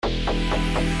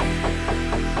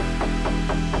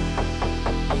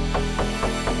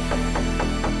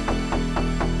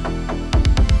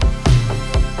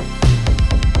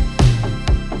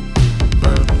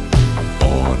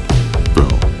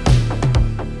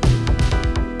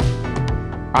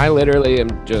I literally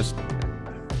am just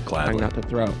Gladly. trying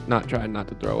not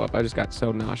to throw up. I just got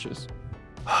so nauseous.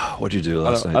 What'd you do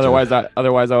last night?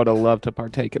 Otherwise, I would have loved to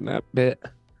partake in that bit.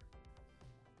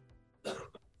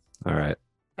 All right.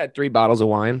 I had 3 bottles of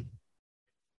wine.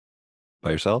 By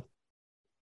yourself?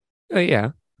 Yeah,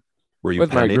 Were you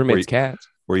with my penning- roommate's cats.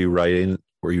 Were you writing?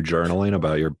 Were you journaling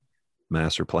about your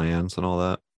master plans and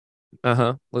all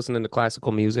that? Listening to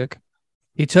classical music.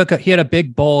 He had a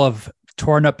big bowl of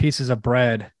torn up pieces of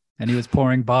bread, and he was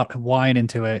pouring wine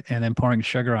into it, and then pouring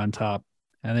sugar on top,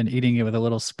 and then eating it with a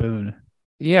little spoon.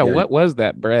 Yeah, Yeah. what was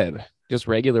that bread? Just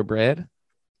regular bread?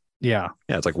 Yeah,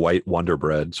 Yeah, it's like white Wonder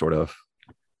Bread, sort of.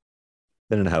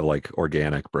 They didn't have like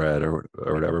organic bread or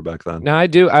whatever back then. No, I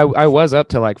do. I was up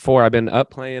to like 4. I've been up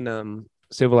playing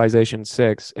Civilization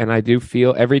 6, and I do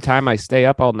feel every time I stay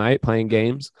up all night playing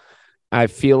games, I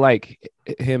feel like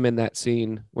him in that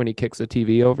scene when he kicks the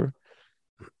TV over,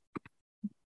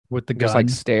 with the just gun. like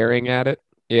staring at it.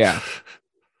 Yeah,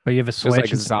 But you have a just switch like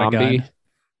a instead of a zombie gun.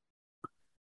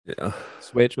 Yeah,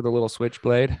 switch with a little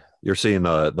switchblade. you're seeing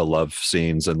the love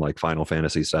scenes in like Final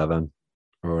Fantasy VII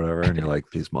or whatever, and you're like,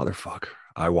 these motherfucker,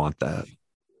 I want that.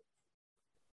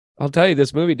 I'll tell you,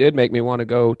 this movie did make me want to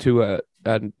go to a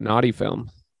naughty film.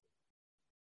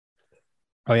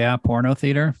 Oh yeah, porno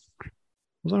theater,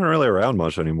 Wasn't really around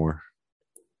much anymore.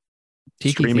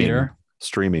 tiki Streaming. theater.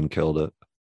 Streaming killed it.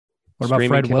 What about Streaming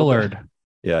Fred killed Willard?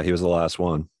 Yeah, he was the last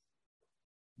one.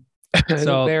 Isn't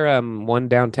So- there one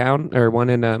downtown or one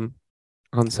in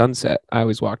on Sunset? I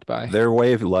always walked by. They're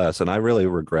way less, and I really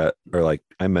regret, or like,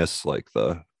 I miss like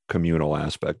the communal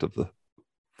aspect of the Of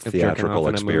jerking theatrical off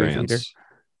in a movie theater. experience.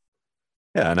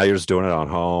 Yeah, now you're just doing it on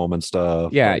home and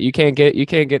stuff. Yeah, but- you can't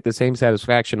get the same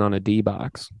satisfaction on a D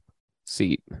box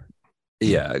seat.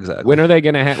 yeah, exactly. When are they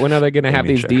gonna have Gaming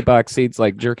these chair. D box seats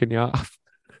like jerking you off?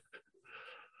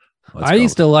 I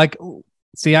used to like.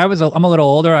 See, I'm a little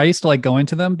older. I used to like going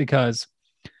to them because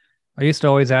I used to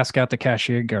always ask out the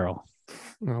cashier girl.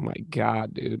 Oh my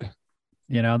god, dude!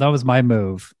 You know, that was my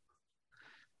move.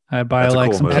 I'd buy That's a like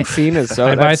cool some move. That scene is so.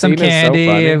 I'd buy that some scene is so candy,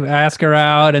 funny. ask her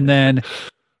out, and then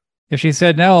if she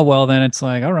said no, well, then it's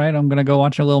like, all right, I'm gonna go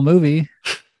watch a little movie.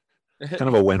 kind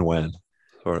of a win-win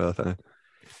sort of thing.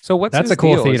 So what's That's his a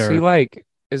cool deal? theater.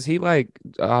 Is he like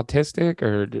autistic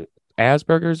or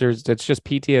Asperger's, or it's just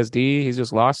PTSD? He's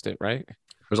just lost it, right?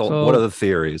 So- What are the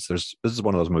theories? This is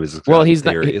one of those movies. That's Well, got he's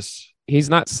not- theories. He's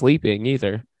not sleeping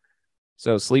either.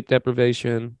 So sleep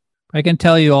deprivation. I can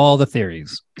tell you all the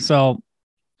theories. So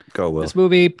Go, Will. this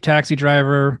movie, Taxi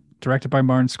Driver, directed by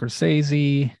Martin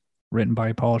Scorsese, written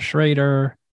by Paul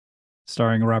Schrader,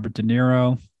 starring Robert De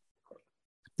Niro.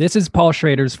 This is Paul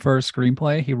Schrader's first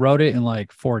screenplay. He wrote it in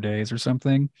like 4 days or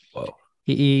something. Whoa.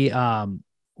 He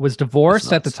was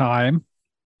divorced at the nuts. time.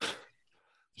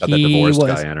 Got that divorced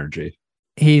guy energy.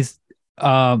 He's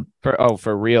For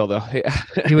real though.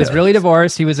 he was really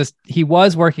divorced. He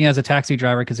was working as a taxi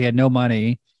driver because he had no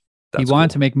money. That's he wanted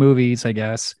cool. to make movies, I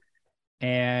guess.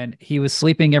 And he was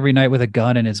sleeping every night with a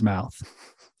gun in his mouth.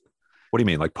 What do you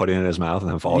mean? Like put it in his mouth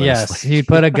and then fall Yes, asleep? he'd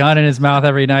put a gun in his mouth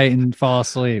every night and fall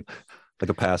asleep. Like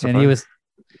a pacifier. And he was,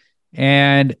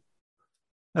 and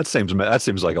That seems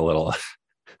like a little.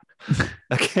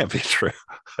 That can't be true.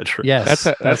 True. yes,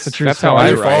 That's the truth. that's how Why I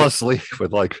do you fall write. asleep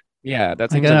with like Yeah, that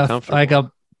like seems a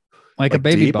uncomfortable. like a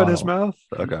baby deep bottle. in his mouth?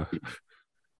 Okay.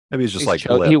 Maybe he's just He's like he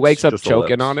lips, wakes up just the choking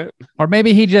lips. on it. Or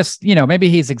maybe he just, maybe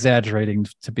he's exaggerating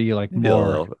to be like Maybe a more,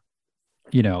 little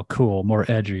bit. cool, more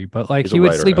edgy. But like He's a he would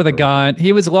writer sleep with a after gun.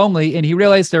 He was lonely, and he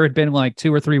realized there had been like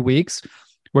 2 or 3 weeks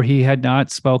where he had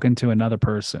not spoken to another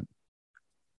person.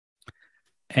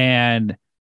 And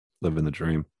Living the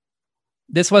dream.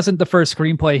 this wasn't the first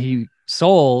screenplay he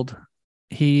sold.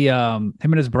 Him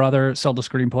and his brother sold a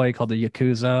screenplay called The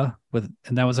Yakuza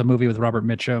and that was a movie with Robert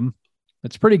Mitchum.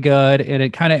 It's pretty good. And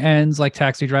it kind of ends like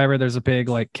Taxi Driver. There's a big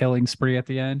like killing spree at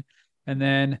the end. And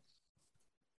then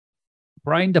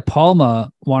Brian De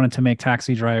Palma wanted to make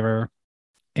Taxi Driver,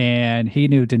 and he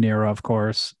knew De Niro, of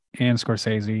course, and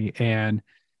Scorsese, and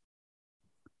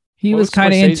he What was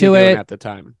kind of Scorsese into doing it. at the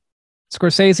time.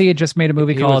 Scorsese had just made a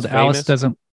movie He called was Alice famous?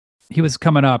 Doesn't. He was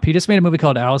coming up. He just made a movie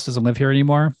called Alice Doesn't Live Here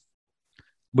Anymore,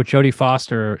 with Jodie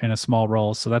Foster in a small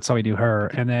role. So that's how he do her.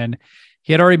 And then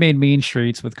he had already made Mean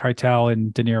Streets with Keitel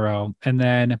and De Niro. And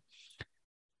then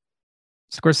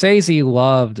Scorsese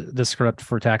loved the script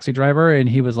for Taxi Driver, and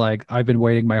he was like, "I've been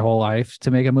waiting my whole life to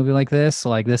make a movie like this.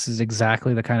 Like, this is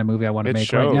exactly the kind of movie I want to It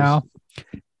make right shows. now."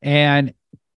 And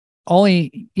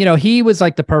he was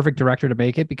like the perfect director to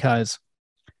make it because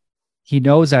he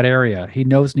knows that area. He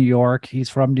knows New York. He's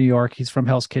from New York. He's from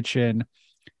Hell's Kitchen.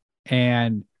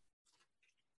 And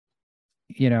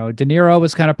De Niro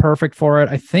was kind of perfect for it.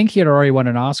 I think he had already won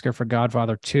an Oscar for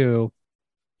Godfather 2.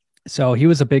 So he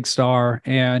was a big star.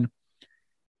 And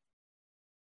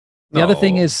the other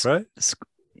thing is, right?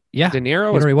 yeah, De Niro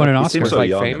he was already won an He Oscar. seems so like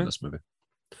young in famous. this movie.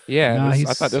 Yeah, No, I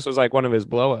he's- thought this was like one of his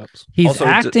blow-ups. He's Also,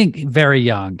 acting very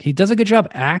young. He does a good job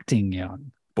acting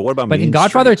young. But what about But in Mean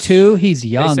Godfather Streets? 2, he's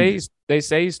young. They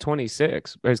say he's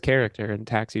 26. His character in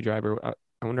Taxi Driver.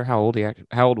 I wonder how old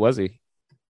how old was he?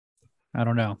 I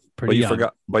don't know. But Pretty you young.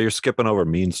 forgot. But you're skipping over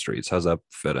Mean Streets. How's that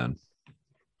fit in?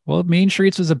 Well, Mean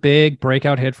Streets was a big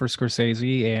breakout hit for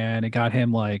Scorsese, and it got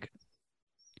him like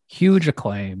huge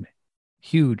acclaim,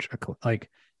 like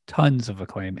tons of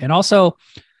acclaim. And also,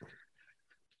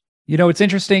 what's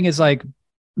interesting is like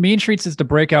Mean Streets is the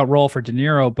breakout role for De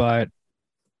Niro, but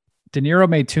De Niro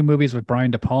made 2 movies with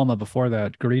Brian De Palma before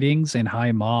that, Greetings and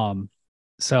Hi Mom.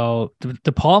 So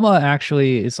De Palma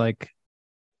actually is like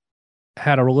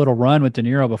had a little run with De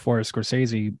Niro before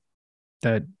Scorsese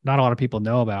that not a lot of people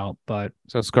know about, but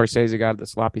So Scorsese got the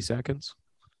sloppy seconds.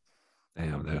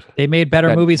 Damn, dude. they made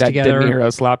better movies that together. De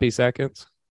Niro sloppy seconds.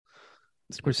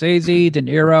 Scorsese, De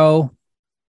Niro.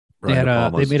 Brian They De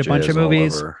Palma's made a bunch of jizz all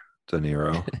movies. over De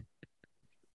Niro.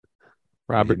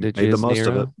 Robert He De made the most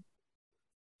of Niro. it.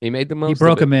 He made the most. He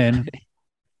broke of him in,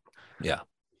 Yeah.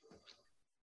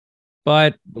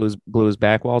 but blew his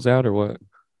back walls out or what?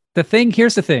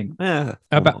 here's the thing Yeah.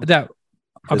 about that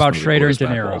This about movie Schrader and blew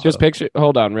De his back Niro. walls Just out. picture.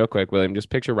 Hold on, real quick, William. Just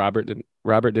picture Robert De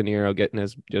Niro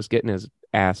getting his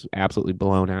ass absolutely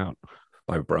blown out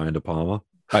by Brian De Palma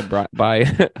by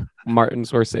Martin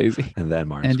Scorsese. and then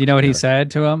Martin. And you know what he Scorsese.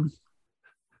 said to him?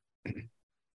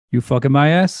 You fucking my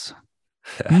ass?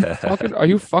 Are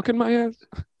you fucking my ass?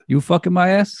 You fucking my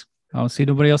ass? I don't see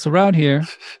nobody else around here.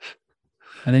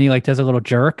 And then he like does a little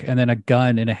jerk, and then a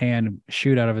gun in a hand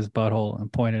shoot out of his butthole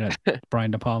and point it at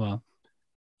Brian De Palma.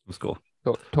 It was cool.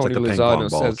 Tony the ping pong Lozano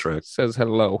ball trick. says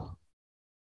hello.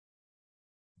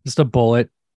 Just a bullet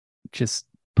just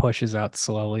pushes out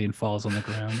slowly and falls on the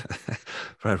ground.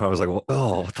 Brian De Palma was like,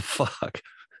 "Oh, what the fuck?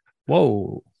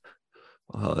 Whoa.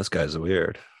 Oh, this guy's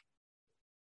weird."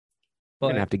 We're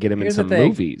But gonna have to get him in here's the some thing.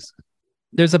 movies.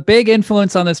 There's a big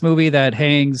influence on this movie that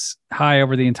hangs high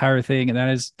over the entire thing, and that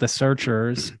is The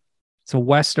Searchers. It's a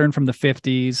Western from the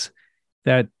 50s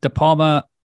that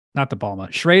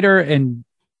Schrader and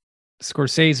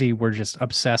Scorsese were just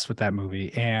obsessed with that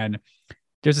movie. And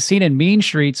there's a scene in Mean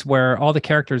Streets where all the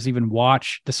characters even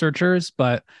watch The Searchers,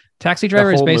 but Taxi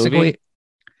Driver is whole basically movie?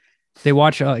 they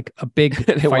watch like a big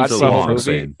They fight watch the the whole long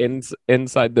movie scene.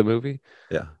 inside the movie.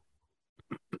 Yeah.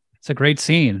 It's a great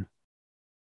scene.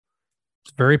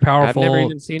 It's very I've never powerful.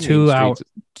 even seen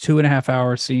 2.5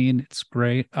 hour scene. It's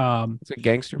great. It's a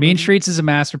gangster. Mean movie? Streets is a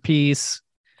masterpiece.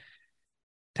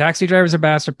 Taxi Driver is a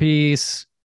masterpiece.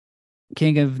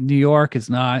 King of New York is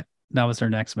not. That was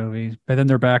their next movie. But then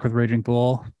they're back with Raging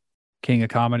Bull, King of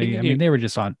Comedy. King of I mean, New- they were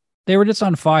just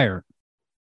on fire.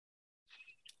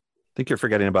 I think you're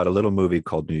forgetting about a little movie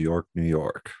called New York, New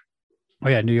York. Oh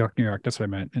yeah, New York, New York. That's what I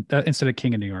meant. Instead of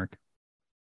King of New York.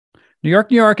 New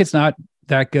York. It's not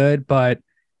that good, but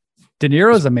De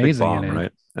Niro is Big amazing bomb, in it.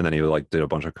 right? And then he like did a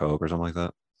bunch of coke or something like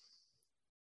that.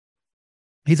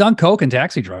 He's on coke and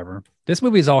Taxi Driver. This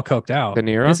movie's all coked out. De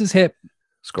Niro? This is hip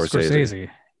Scorsese. Scorsese.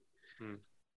 Hmm.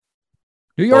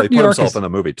 New Well, York, he New put York himself is in the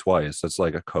movie twice. That's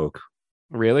like a coke.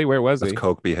 Really? Where was That's he?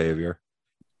 coke behavior.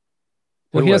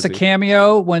 well, Who he has was a he?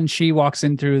 cameo when she walks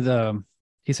in through the.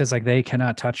 He says like they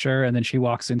cannot touch her, and then she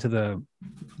walks into the.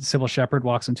 Sybil Shepherd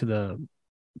walks into the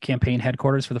campaign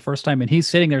headquarters for the first time, and he's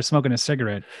sitting there smoking a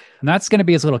cigarette, and that's going to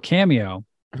be his little cameo.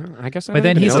 I guess. I But don't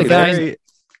then even he's know the that. guy-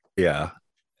 Yeah.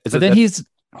 But then he's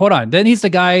hold on. Then he's the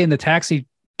guy in the taxi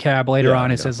cab later Yeah, on.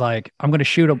 He yeah. says like, "I'm going to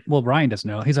shoot a." Well, Ryan doesn't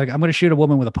know. He's like, "I'm going to shoot a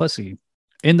woman with a pussy,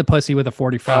 in the pussy with a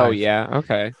 45." Oh yeah.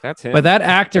 Okay, that's him. But that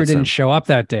actor That's didn't him. show up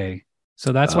that day,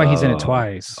 so that's why he's in it Oh.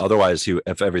 twice. Otherwise,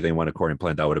 if everything went according to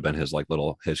plan, that would have been his like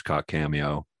little Hitchcock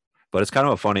cameo. But it's kind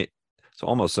of a funny. It's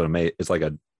almost an amazing. It's like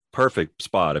a perfect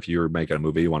spot if you're making a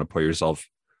movie. You want to put yourself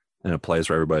in a place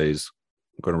where everybody's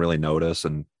going to really notice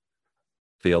and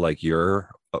feel like you're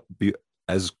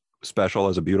as special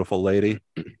as a beautiful lady.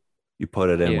 You put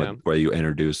it in Yeah. where you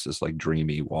introduce this like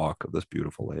dreamy walk of this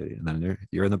beautiful lady, and then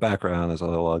you're in the background, this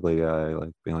little ugly guy,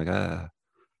 like being like, ah.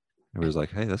 Everybody's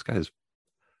like, hey, this guy's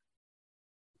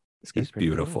This guy's he's pretty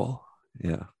cool. beautiful.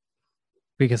 Yeah.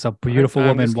 Because a beautiful I'm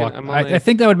woman just gonna- walked. I'm I only-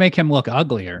 think that would make him look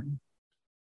uglier.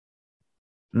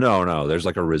 No, there's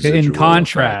like a residual In effect.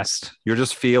 contrast, You're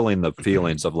just feeling the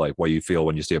feelings of like what you feel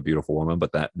when you see a beautiful woman,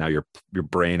 but that now your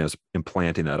brain is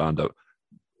implanting that onto,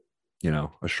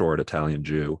 a short Italian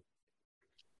Jew.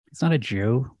 it's not a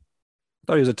Jew. I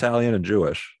thought he was Italian and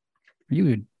Jewish. Are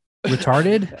you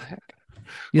retarded?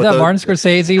 You But thought the- Martin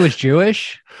Scorsese was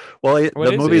Jewish? Well, What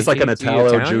the is movie's he? like an Is he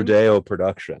Italian? Italo-Judeo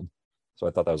production. So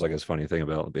I thought that was like his funny thing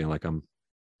about being like,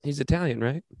 He's Italian,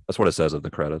 right? that's what it says in the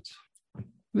credits.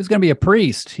 He was going to be a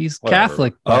priest. He's Whatever.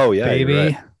 Catholic. Oh, yeah, you're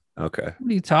baby. right. Okay. What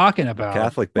are you talking about?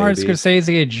 Catholic Martin baby.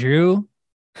 Scorsese, a Jew?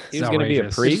 He's It's going to be a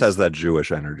outrageous. He priest. just has that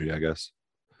Jewish energy, I guess.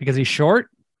 Because he's short?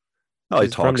 Oh, he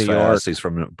He's from talks New fast. York. He's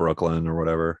from Brooklyn or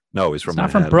whatever. No, he's from He's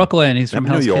not from Manhattan. Brooklyn. He's from New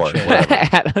Hell's York. Kitchen.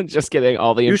 Whatever. I'm just getting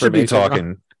all the You should be information.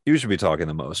 talking. You should be talking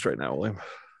the most right now, William.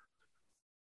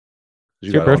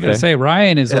 It's your got all I was going birthday. to say,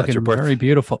 Ryan is Yeah, it's looking your birthday. very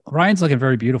beautiful. Ryan's looking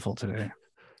very beautiful today.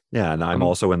 Yeah, and I'm I'm-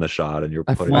 also in the shot, and you're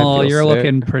I putting I Well, feel you're sick.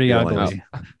 looking pretty Feeling ugly.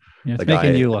 Yeah, it's the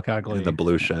making guy you look ugly. in the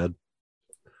blue shed.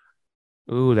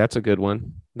 Ooh, that's a good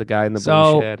one. The guy in the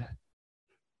So- blue shed.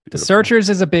 The Beautiful. Searchers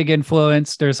is a big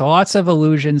influence. There's lots of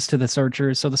allusions to The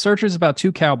Searchers. So The Searchers is about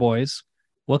two cowboys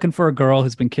looking for a girl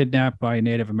who's been kidnapped by a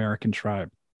Native American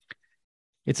tribe.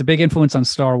 It's a big influence on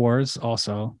Star Wars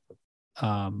also.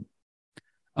 Uncle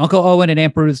Owen and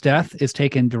Aunt Beru's death is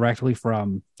taken directly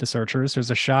from The Searchers. There's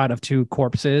a shot of two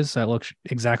corpses that look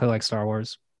exactly like Star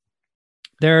Wars.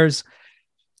 There's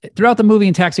throughout the movie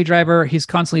in Taxi Driver, he's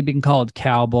constantly being called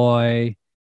cowboy.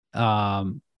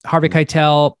 Harvey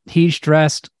Keitel, he's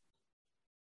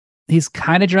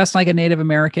kind of dressed like a Native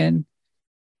American.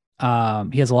 He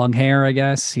has long hair, I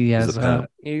guess. He has a pimp.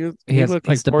 He has- looked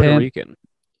he's like the Puerto pimp. Rican.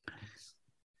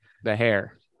 The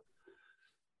hair.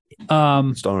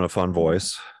 Still in a fun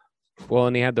voice. Well,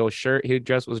 and he had those shirt.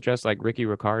 Was dressed like Ricky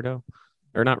Ricardo,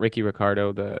 or not Ricky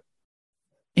Ricardo.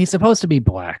 he's supposed to be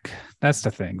black. That's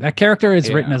the thing. That character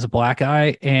is written Yeah. as a black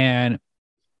guy, and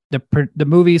the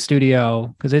movie studio,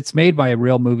 because it's made by a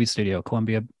real movie studio,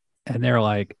 Columbia, and they're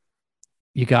like,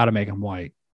 you got to make him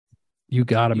white. You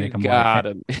got to make him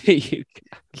white. You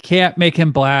can't make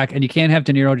him black, and you can't have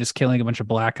De Niro just killing a bunch of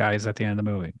black guys at the end of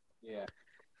the movie. Yeah.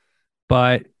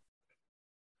 But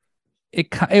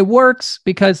it works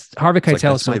because Harvey It's like,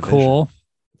 Keitel is that's my so cool,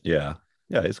 Yeah.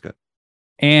 Yeah, he's good.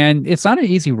 and it's not an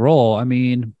easy role. I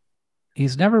mean,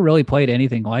 he's never really played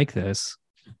anything like this.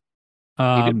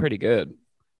 He did pretty good.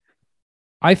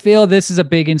 I feel this is a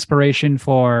big inspiration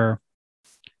for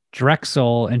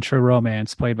Drexel in True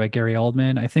Romance, played by Gary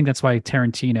Oldman. I think that's why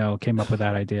Tarantino came up with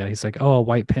that idea. He's like, oh, a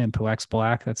white pimp who acts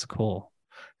black. That's cool.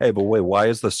 Hey, but wait, why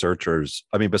is the Searchers?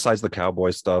 I mean, besides the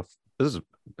cowboy stuff, it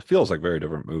feels like very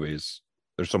different movies.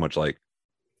 There's so much like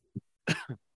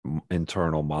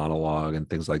internal monologue and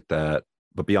things like that.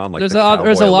 But beyond like there's the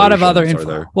a lot of other allusions,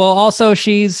 info. are there? Well, also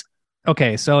she's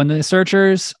okay. So in the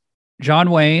Searchers,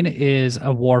 John Wayne is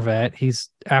a war vet. He's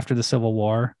after the Civil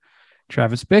War.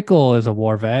 Travis Bickle is a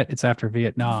war vet. It's after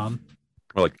Vietnam.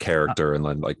 Or like character and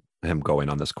then like him going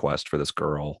on this quest for this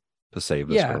girl to save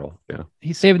this Yeah. girl. Yeah.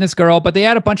 He's saving this girl, but they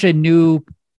add a bunch of new.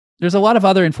 There's a lot of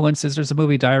other influences. There's a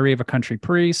movie, Diary of a Country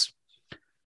Priest.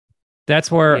 That's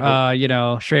where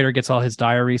Schrader gets all his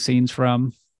diary scenes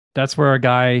from. That's where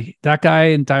that guy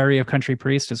in Diary of Country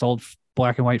Priest, his old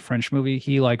black and white French movie,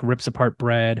 he like rips apart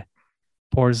bread,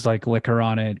 pours like liquor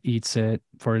on it, eats it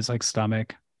for his like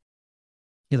stomach.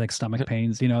 He like stomach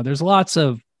pains.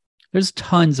 There's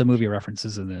tons of movie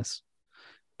references in this,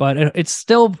 but it's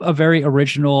still a very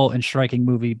original and striking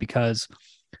movie because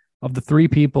of the three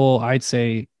people I'd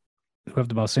say who have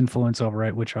the most influence over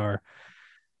it, which are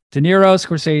De Niro,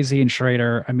 Scorsese, and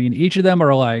Schrader. I mean, each of them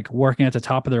are like working at the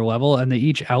top of their level, and they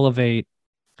each elevate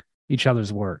each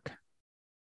other's work.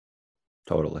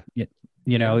 Totally.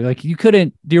 Like you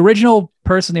couldn't. The original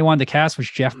person they wanted to cast was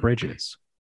Jeff Bridges.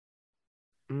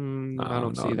 I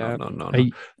don't see that. No.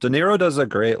 I- De Niro does a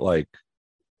great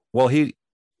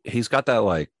he's got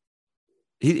that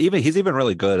he's even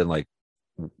really good and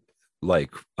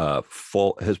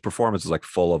full, his performance is like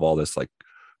full of all this like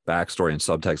backstory and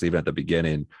subtext even at the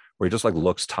beginning where he just like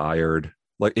looks tired,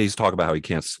 like he's talking about how he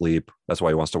can't sleep, that's why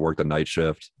he wants to work the night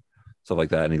shift, stuff like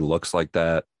that, and he looks like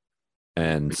that.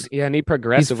 And Yeah, and he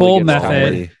progressively full gets method. older.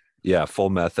 comedy, yeah, full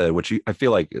method, which I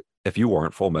feel like if you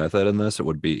weren't full method in this, it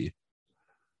would be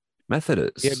method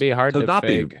is It'd be hard to not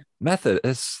fake. be method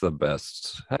is the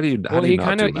best. How do you Well, he not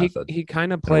kind do of method? he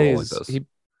kind of in a role like plays this?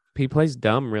 he plays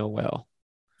dumb real well,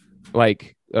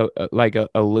 like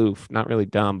aloof, not really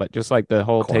dumb, but just like the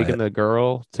whole Quiet. taking the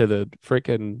girl to the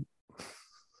freaking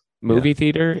movie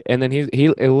theater, and then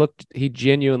he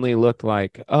genuinely looked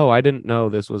like, oh, I didn't know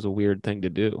this was a weird thing to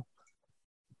do,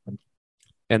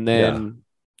 and then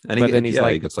And But he, then he's he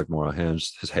like- gets like more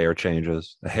unhinged. His hair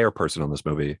changes. The hair person on this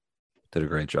movie did a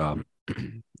great job.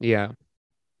 yeah,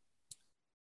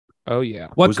 oh yeah,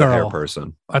 What Who's the hair girl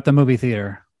person? at the movie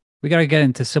theater? We got to get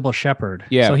into Sybil Shepherd.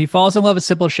 Yeah. So he falls in love with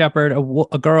Sybil Shepherd,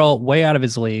 a girl way out of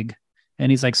his league,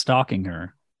 and he's like stalking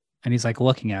her. and he's like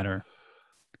looking at her.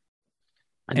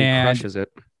 And he And- crushes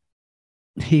it.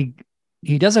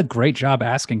 He does a great job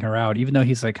asking her out, even though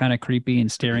he's like kind of creepy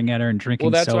and staring at her and drinking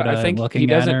Well, that's what soda I think and he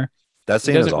looking at doesn't- her. That He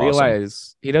scene is doesn't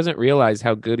awesome. realize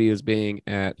how good he is being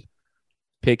at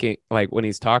picking, like when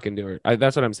he's talking to her.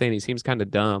 That's what I'm saying. He seems kind of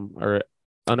dumb or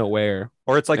unaware.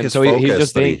 Or it's like And his so focus.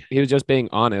 he was just being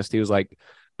honest. He was like,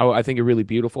 "Oh, I think you're really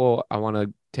beautiful. I want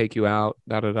to take you out."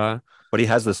 Da da da. but he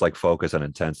has this like focus and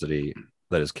intensity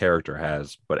that his character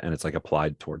has, and it's like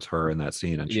applied towards her in that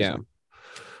scene. And she's Yeah.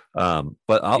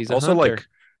 but He's a also hunter.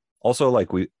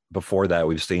 like we before that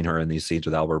we've seen her in these scenes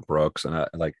with Albert Brooks, and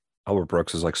like Albert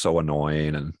Brooks is like so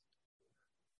annoying, and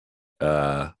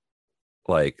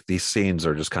like these scenes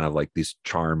are just kind of like these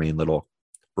charming little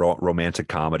romantic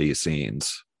comedy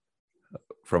scenes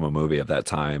from a movie of that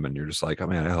time, and you're just like, oh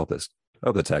man, I hope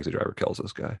the taxi driver kills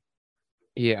this guy.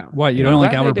 Yeah. What, you Yeah. don't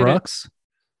like Glad they Albert did it. Brooks?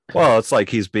 Well, it's like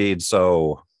he's being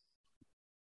so,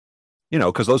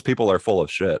 because those people are full of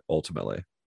shit ultimately.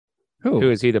 Who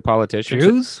is he? The politician?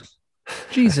 Jews?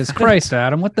 Jesus Christ,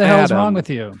 Adam! What the hell's wrong Adam. with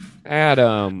you?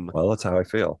 Adam. Well, that's how I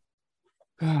feel.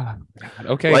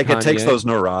 Okay. Like it takes Kanye. those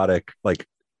neurotic, like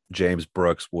James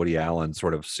Brooks, Woody Allen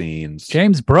sort of scenes.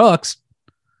 James Brooks,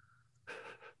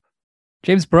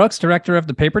 director of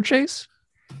The Paper Chase.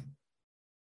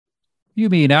 You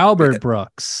mean Albert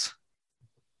Brooks?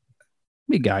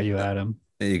 We got you, Adam.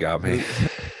 You got me.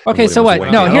 Okay, so what?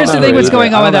 Wait, No, I here's don't the know thing. who What's either-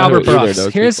 going on I with don't know Albert who either of Brooks?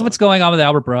 those Here's people what's going on with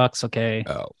Albert Brooks. Okay,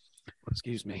 Oh,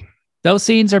 Excuse me. those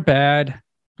scenes are bad.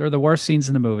 They're the worst scenes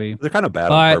in the movie. they're kind of bad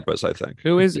But- on purpose, I think.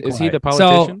 Who is Be he? The quiet.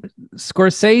 politician?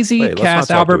 Scorsese Wait, let's not cast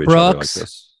talk to Albert each other like Brooks.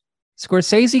 this.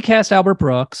 Scorsese cast Albert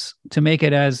Brooks to make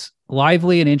it as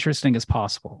lively and interesting as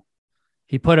possible.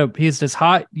 He's this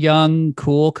hot, young,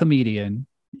 cool comedian.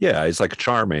 Yeah, he's like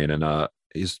charming, and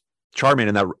he's charming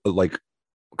in that like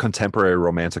contemporary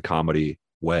romantic comedy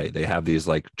way. They have these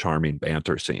like charming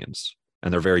banter scenes,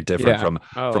 and they're very different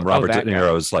Yeah. from Robert De that guy.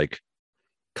 Niro's like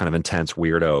kind of intense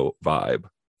weirdo vibe.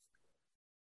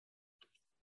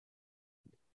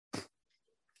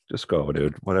 Just go,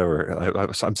 dude. Whatever.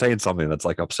 I'm saying something that's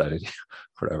like upsetting you.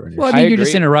 Whatever. Well, I I mean, you're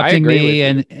just agree- I interrupting agree with me,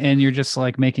 you. and you're just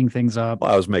like making things up.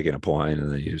 Well, I was making a point,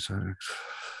 and then you started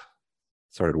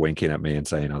winking at me and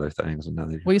saying other things, and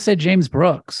then Well, you said James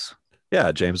Brooks.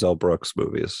 yeah, James L. Brooks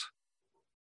movies,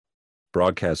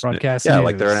 broadcast, Broadcast yeah,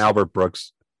 like they're an news. Albert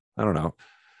Brooks. I don't know.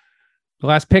 The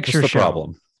Last What's Picture the Show.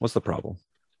 problem? What's the problem?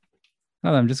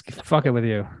 No, I'm just fucking with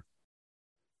you,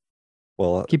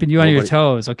 Well, keeping you on your nobody-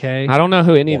 toes. Okay. I don't know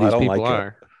who any Well, I of these don't people like it.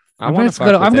 are. I I'm want gonna, to fuck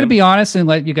with I'm gonna him. be honest and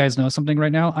let you guys know something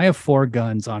right now. I have 4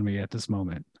 guns on me at this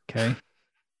moment. Okay.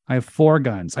 I have 4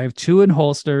 guns. I have 2 in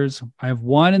holsters. I have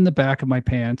 1 in the back of my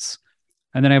pants,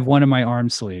 and then I have 1 in my arm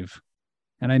sleeve.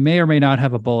 And I may or may not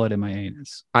have a bullet in my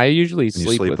anus. I usually you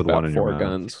sleep with one about in your 4 mouth.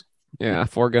 guns. Yeah,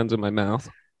 4 guns in my mouth.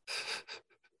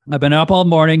 I've been up all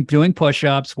morning doing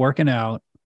push-ups, working out,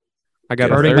 I got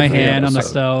Yeah, a burning third my hand on the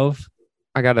episode. stove.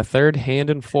 I got a third hand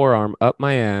and forearm up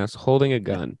my ass holding a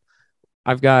gun.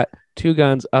 I've got 2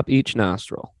 guns up each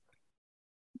nostril.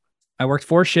 I worked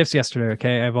 4 shifts yesterday.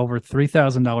 Okay. I have over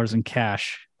 $3,000 in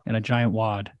cash in a giant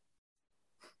wad.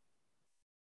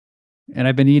 And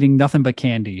I've been eating nothing but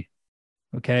candy.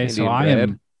 Okay. Candy So and I bread.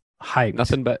 am hyped.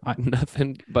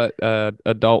 Nothing but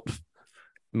adult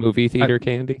movie theater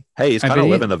candy. Hey, he's I kind of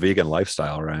believe- living the vegan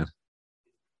lifestyle, Ryan.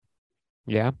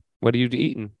 Yeah. What are you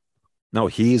eating? No,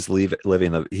 he's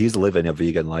living a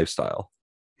vegan lifestyle.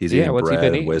 He's Yeah, eating what's he bread been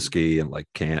and eating? whiskey and like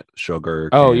sugar.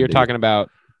 Oh, you're candy. talking about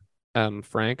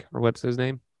Frank, or what's his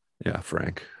name? Yeah,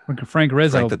 Frank. Frank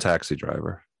Rizzo. Frank the taxi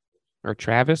driver. Or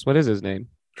Travis? What is his name?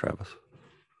 Travis.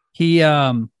 He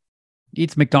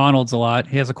eats McDonald's a lot.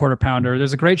 He has a quarter pounder.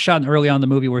 There's a great shot early on in the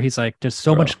movie where he's like, "There's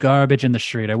so Bro. much garbage in the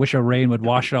street. I wish a rain would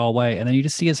wash it all away." And then you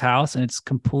just see his house, and it's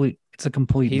a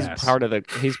complete He's mess. part of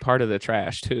the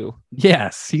trash too.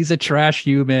 Yes, he's a trash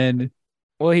human.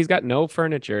 Well, he's got no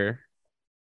furniture.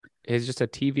 It's just a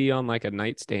TV on like a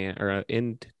nightstand or a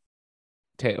end.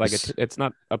 It's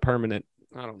not a permanent.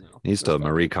 I don't know. He needs to It's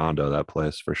Marie Kondo that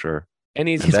place for sure. And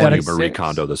And He's then got you a Marie 6.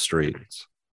 Kondo the streets.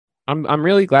 I'm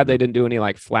really glad they didn't do any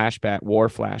like war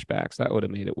flashbacks. That would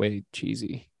have made it way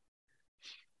cheesy.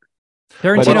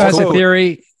 Tarantino But has a also-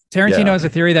 theory. Tarantino Yeah. has a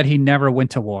theory that he never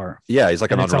went to war, Yeah, he's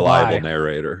like an And it's a unreliable lie.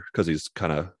 narrator because he's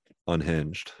kind of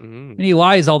unhinged. Mm. and he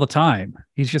lies all the time.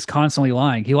 He's just constantly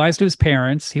lying. He lies to his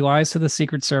parents. He lies to the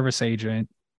Secret Service agent.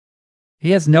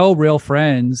 He has no real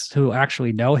friends who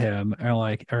actually know him. Are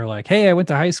like, "Hey, I went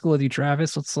to high school with you,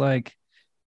 Travis." It's like,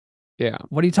 Yeah.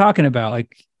 what are you talking about?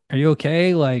 Like, are you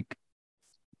okay? Like,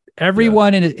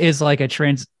 everyone is like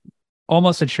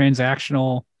almost a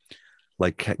transactional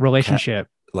Like relationship.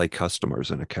 like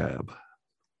customers in a cab.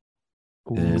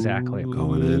 Exactly.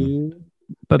 Going in.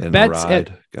 But And the Betsy,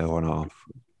 ride going off.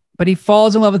 but he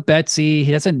falls in love with Betsy.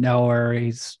 He doesn't know her.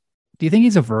 Do you think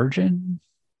he's a virgin?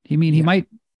 He Yeah. might.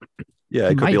 Yeah,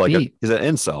 He it could be might like be. he's an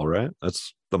incel, right?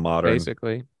 That's the modern.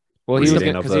 Basically. Well, he was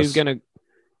reading of because he was this. gonna.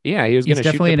 Yeah, he was He's gonna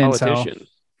shoot definitely the an incel. politician.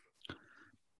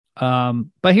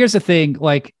 But here's the thing,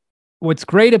 like what's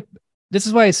great, this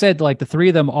is why I said like the three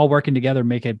of them all working together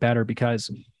make it better,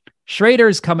 because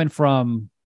Schrader's coming from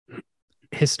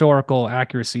historical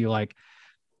accuracy, like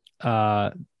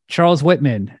Charles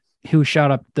Whitman, who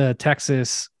shot up the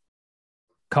Texas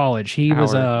college. He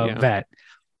was a Howard, yeah. vet.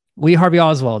 Lee Harvey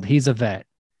Oswald, he's a vet.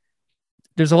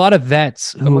 There's a lot of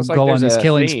vets who Almost like go on there's these a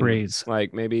killing theme, sprees.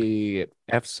 like maybe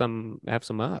F some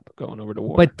up going over to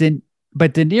war. But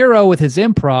De Niro with his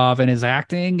improv and his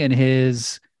acting and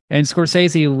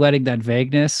Scorsese letting that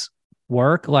vagueness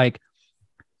work, like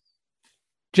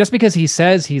just because he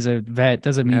says he's a vet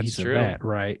doesn't mean That's he's true. a vet,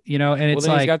 right? You know, and well, it's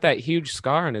then like he's got that huge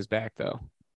scar on his back, though.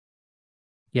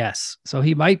 yes, so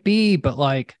he might be, but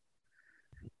like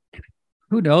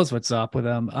who knows what's up with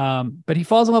him? But he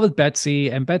falls in love with Betsy,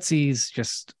 and Betsy's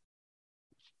just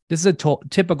this is a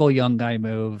typical young guy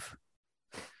move,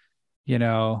 you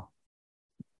know.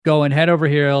 Going head over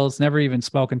heels, never even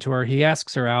spoken to her. He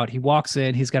asks her out. He walks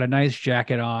in. He's got a nice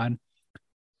jacket on.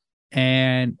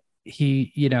 And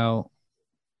he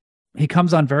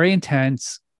comes on very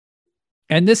intense.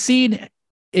 And this scene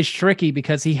is tricky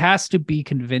because he has to be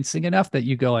convincing enough that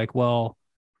you go like, well,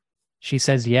 she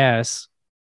says yes.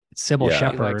 It's Sybil Yeah.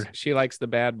 Shepherd. She likes the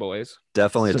bad boys.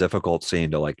 Definitely So- a difficult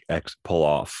scene to like pull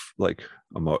off like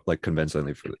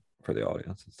convincingly for the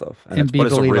audience and stuff. And be but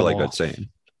it's a really believable. good scene.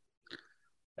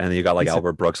 And then you got like He's a-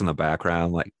 Albert Brooks in the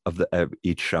background, like of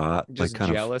each shot, Just like kind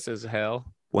of jealous as hell.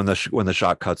 when the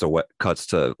shot cuts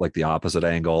to like the opposite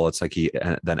angle. It's like he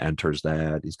then enters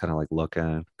that. He's kind of like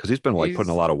looking because he's been like putting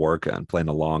a He's- lot of work in, playing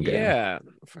the long game. Yeah,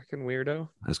 fucking weirdo.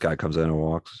 This guy comes in and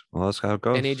walks. Well, that's how it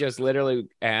goes. And he just literally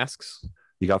asks.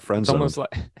 You got friends.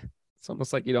 It's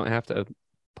almost like you don't have to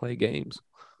play games.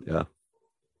 Yeah.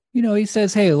 You know, he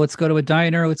says, hey, let's go to a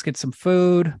diner. Let's get some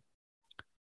food.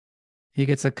 He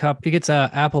gets a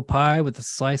apple pie with a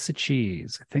slice of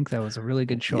cheese. I think that was a really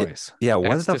good choice. Yeah. What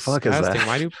That's the fuck is disgusting.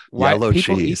 that? Why Yellow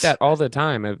people eat cheese. that all the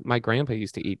time? My grandpa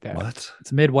used to eat that. What?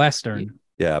 It's Midwestern.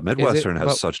 Yeah, Midwestern has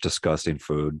but- such disgusting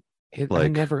food. I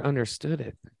Like- never understood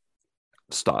it.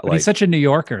 Stop, But like he's such a New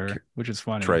Yorker, which is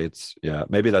funny. traits. Yeah,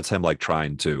 maybe that's him like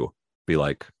trying to be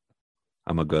like,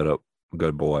 I'm a good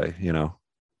boy, you know,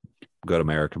 good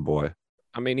American boy.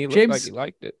 I mean, he looked James- like he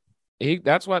liked it.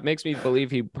 That's what makes me believe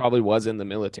he probably was in the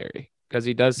military because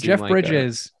he does seem Jeff like a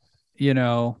Bridges, you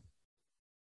know,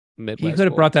 Midwest he could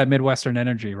have boy. brought that Midwestern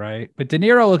energy, right? But De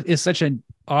Niro is such an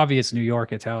obvious New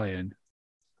York Italian,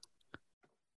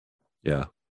 Yeah.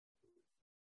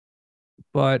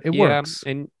 but it Yeah, works.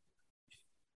 and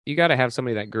you got to have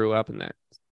somebody that grew up in that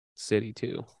city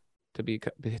too to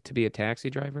be a taxi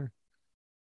driver.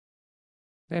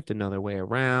 They have to know their way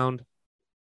around.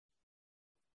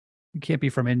 You can't be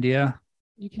from India.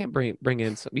 You can't bring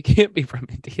in some. You can't be from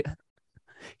India.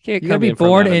 You can't You gotta come be in from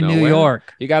born out of in New nowhere.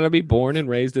 York. You got to be born and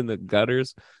raised in the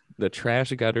gutters, the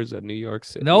trash gutters of New York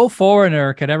City. No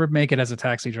foreigner could ever make it as a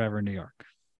taxi driver in New York.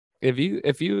 If you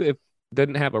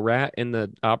didn't have a rat in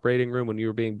the operating room when you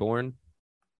were being born,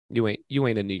 you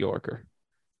ain't a New Yorker.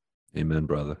 Amen,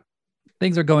 brother.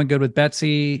 Things are going good with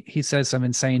Betsy. He says some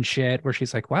insane shit where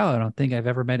she's like, wow, I don't think I've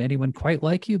ever met anyone quite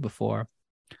like you before.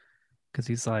 Because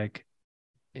he's like,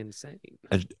 Insane.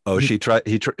 And,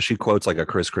 she quotes like a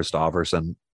Chris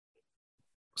Christopherson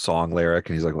song lyric,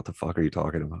 and he's like, "What the fuck are you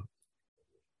talking about?"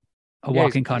 a Yeah,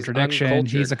 walking he's contradiction.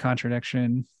 He's a uncultured.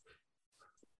 contradiction.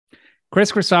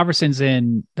 Chris Christopherson's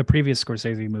in the previous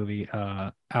Scorsese movie,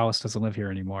 Alice Doesn't Live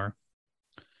Here Anymore.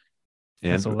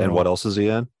 And That's a and little- what else is he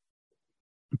in?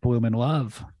 Bloom in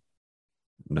Love.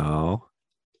 No.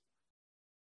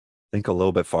 Think a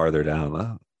little bit farther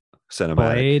down. Cinematic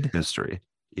Blade. history.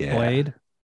 Yeah. Blade.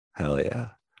 Hell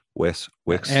yeah. Wix.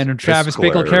 And Travis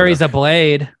Bickle Whistler. carries a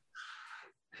blade.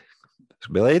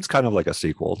 Blade's kind of like a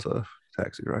sequel to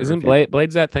Taxi Driver. Isn't if you-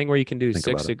 Blade's that thing where you can do think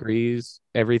 6 about it. degrees?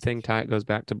 Everything goes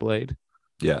back to Blade.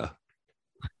 Yeah.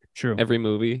 True. Every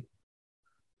movie,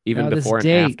 even Now this before and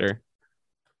date- after.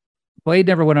 Blade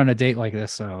never went on a date like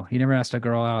this, though. He never asked a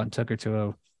girl out and took her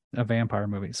to a vampire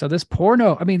movie. So this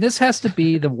porno, I mean, this has to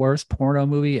be the worst porno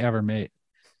movie ever made.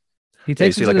 He You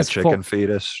takes see her to like a this chicken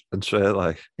fetus and shit.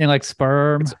 Like, and like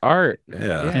sperm It's art.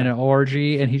 yeah. and an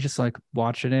orgy, and he's just like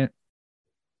watching it.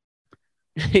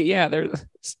 Yeah, there's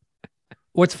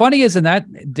What's funny is in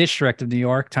that district of New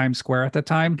York, Times Square at the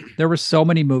time, there were so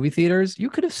many movie theaters. You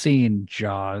could have seen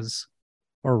Jaws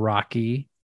or Rocky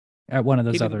at one of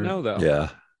He those didn't other. know though. Yeah.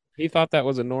 He thought that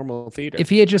was a normal theater. If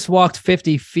he had just walked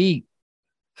 50 feet,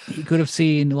 he could have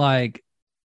seen like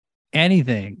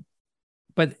anything.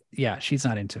 But yeah, she's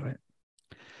not into it.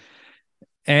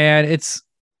 And it's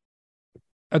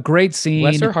a great scene.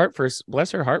 Bless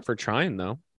her heart for trying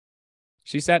though.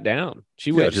 She sat down.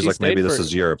 She Yeah, went. she's she like, maybe stayed this for-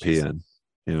 is European,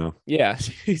 you know? Yeah,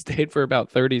 she stayed for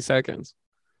about 30 seconds.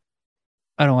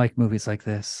 I don't like movies like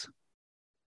this.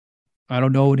 I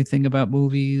don't know anything about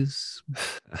movies.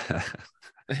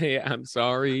 Hey, I'm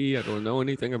sorry. I don't know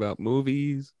anything about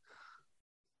movies.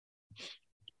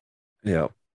 Yeah.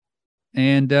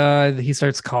 And he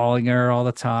starts calling her all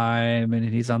the time, and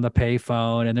he's on the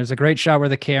payphone. And there's a great shot where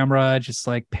the camera just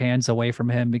like pans away from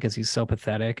him because he's so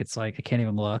pathetic. It's like I can't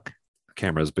even look.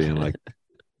 Camera's being like,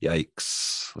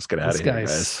 yikes. Let's get out This of here,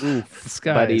 guy's- guys. Oof, This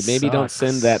guy buddy. Maybe don't sucks.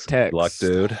 send that text. Good luck,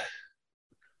 dude.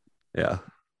 Yeah.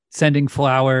 Sending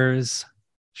flowers.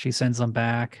 She sends them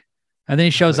back. And then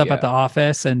he shows up yeah. at the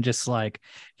office and just like,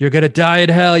 you're gonna die in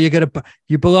hell. You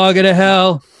belong in a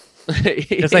hell.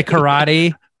 It's like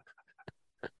karate.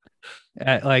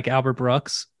 At like Albert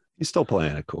Brooks. He's still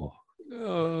playing it cool.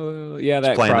 Oh, yeah, that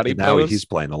He's playing, karate now pose. he's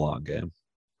playing the long game.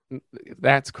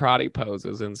 That's karate pose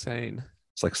is insane.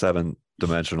 It's like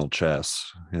 7-dimensional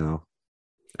chess, you know?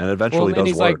 And Well, eventually and then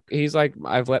does work. he's like,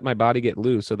 I've let my body get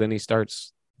loose. So then he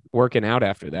starts working out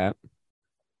after that.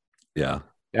 Yeah.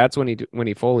 That's when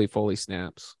he fully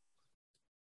snaps.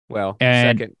 Well,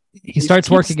 And second, He starts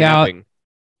keeps working out, snapping.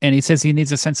 and he says he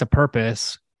needs a sense of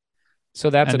purpose. So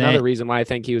that's and another then- reason why I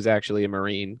think he was actually a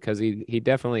Marine, because he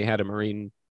definitely had a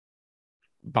Marine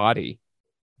body.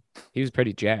 He was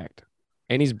pretty jacked.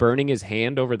 And he's burning his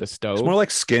hand over the stove. It's more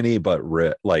like skinny, but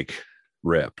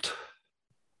ripped.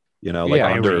 You know, like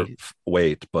Yeah,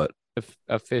 underweight, but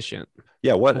efficient.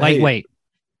 yeah. What? hey, Lightweight.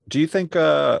 do you think?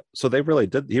 So he really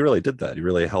did that. He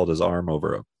really held his arm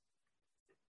over a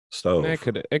stove.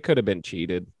 It could have been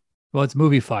cheated. Well, it's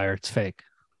movie fire. It's fake.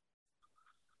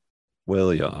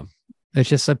 William. It's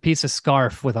just a piece of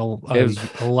scarf with It a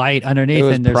was- light underneath,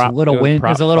 was and there's prop- a little it was wind. prop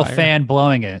There's a little fire. fan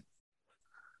blowing it.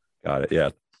 Got it. Yeah.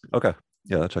 Okay.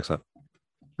 Yeah, that checks out.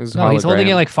 It was No, he's holding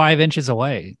it hologram. like 5 inches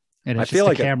away, and I it's feel just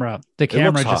like the it- camera. The looks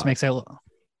camera just hot. makes it. Look,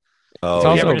 Oh, It's the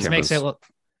also- camera yeah, just makes it camera's look.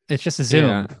 It's just a zoom.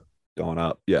 Yeah. going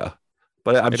up. Yeah,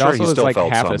 but I'm It sure also he was still like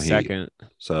felt half some a heat. second.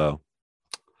 So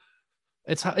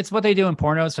It's what they do in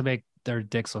pornos to make their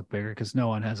dicks look bigger because no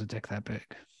one has a dick that big.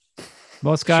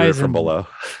 Most shoot guys from in- below.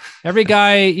 Every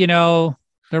guy,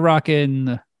 they're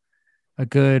rocking a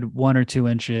good 1 or 2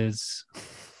 inches.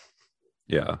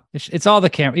 Yeah, It's all the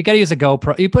camera. You got to use a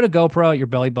GoPro. You put a GoPro at your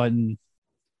belly button.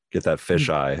 get that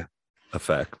fisheye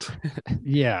effect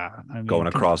Yeah, I mean, going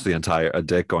across a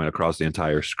dick going across the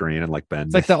entire screen and like bending.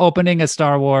 It's like the opening of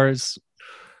Star Wars.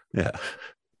 Yeah,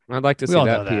 I'd like to We see all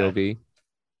that know that. POV.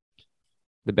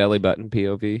 The belly button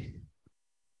POV.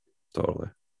 totally.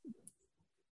 You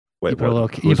Wait, put,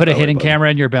 what? you Whose put a belly hidden button?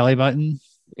 camera in your belly button.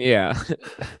 Yeah.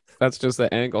 That's just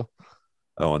the angle.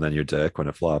 Oh, and then your dick when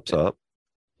it flops up.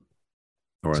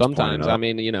 Or it's pointing Sometimes, up. I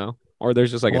mean, or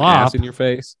there's just like an Flop. ass in your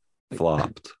face.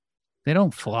 flopped. They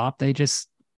don't flop. They're just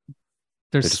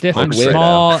stiff poke and straight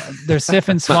small. They're stiff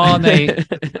and small, and they.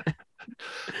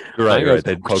 You're right. Mine goes-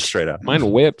 They'd poke straight out.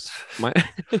 Mine whips.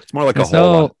 It's more like a So-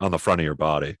 hole on the front of your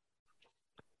body.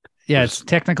 Yeah, it's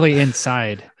technically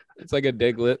inside. It's like a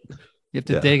diglet. You have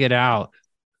to Yeah. dig it out.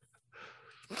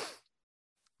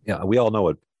 Yeah, we all know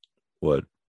what regular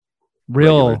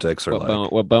Real. dicks are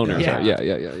like. What boners Yeah. are.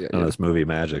 Yeah. None of this movie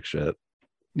magic shit.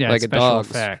 Yeah, like a special dog's.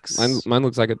 effects. Mine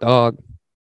looks like a dog.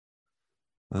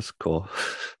 That's cool.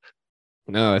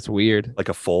 No, it's weird. Like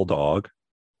a full dog.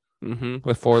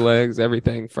 With 4 legs,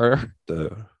 everything, fur.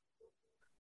 Dude,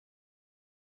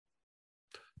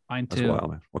 Mine that's too.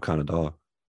 wild, man. What kind of dog?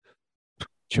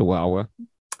 Chihuahua.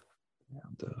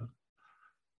 Dude.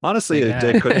 Honestly, Yeah. a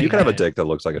dick you could have a Yeah. dick that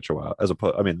looks like a chihuahua. As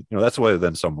opposed, I mean, that's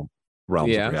within some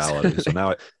realms Yeah. of reality. So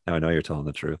now I know you're telling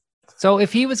the truth. So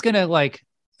if he was gonna like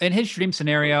in his dream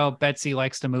scenario, Betsy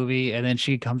likes the movie, and then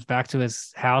she comes back to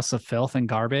his house of filth and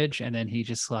garbage, and then he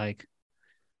just like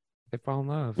They fall in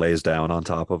love. Lays down on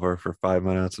top of her for 5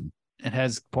 minutes, and it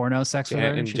has porno sex with Yeah, her.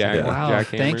 and And she's jack- like, wow,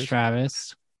 jackhammers. thanks,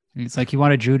 Travis. And he's like, you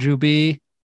want a jujube?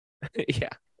 Yeah.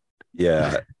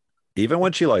 yeah. Even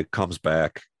when she like comes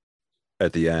back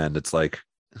at the end, it's like,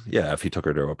 yeah, if he took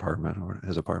her to her apartment or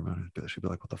his apartment, she'd be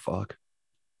like, what the fuck?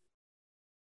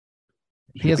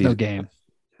 He has no game.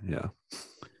 Yeah,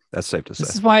 that's safe to say.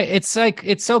 This is why it's like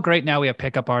it's so great now we have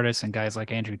pickup artists and guys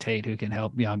like Andrew Tate who can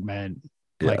help young men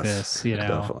like Yes, this,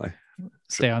 definitely.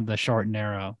 stay on the short and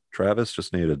narrow. Travis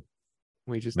just needed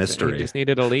We just Mystery. He just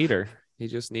needed a leader. He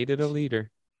just needed a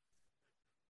leader.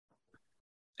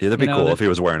 Yeah, that'd be You know, cool that- if he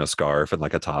was wearing a scarf and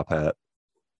like a top hat,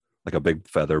 like a big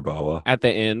feather boa. At the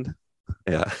end,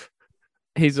 Yeah,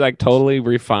 he's like totally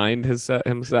refined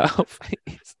himself.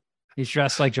 He's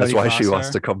dressed like Jodie that's why Foster. she wants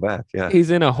to come back. Yeah,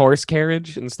 He's in a horse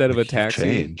carriage instead of a He taxi.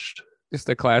 changed. Just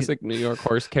a classic New York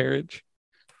horse carriage.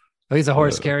 Oh, he's a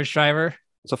horse Yeah. carriage driver.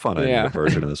 It's a fun Yeah. animated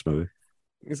version of this movie.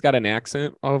 He's got an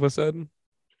accent all of a sudden.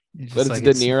 He's But just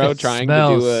it's De Niro it trying to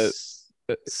do smells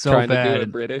so trying bad. to do a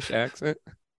British accent.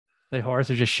 The horse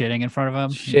is just shitting in front of him.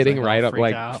 He's, Shitting all right up freaked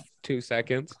like out. 2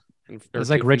 seconds. There's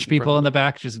like rich people in the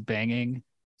back just banging.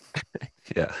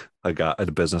 Yeah, a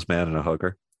businessman and a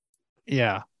hooker.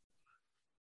 Yeah,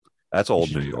 That's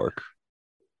old New York.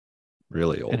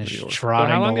 Really old and New it's York.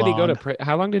 trotting how long did he go along. to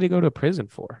how long did he go to prison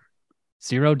for?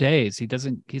 0 days.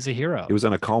 He's a hero. He was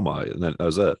in a coma, and that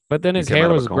was it. But then He his came hair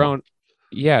out of a was coma. grown.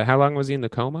 Yeah, how long was he in the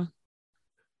coma?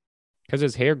 Because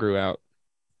his hair grew out.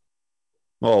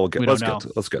 Well, We let's don't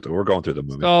know. get to it. We're going through the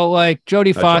movie. So like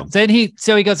Jodie Foster, jumped. then he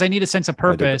goes, I need a sense of did the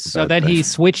purpose. So bad then he thing.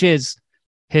 switches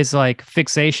his like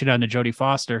fixation onto Jodie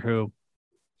Foster, who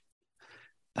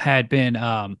had been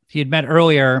he had met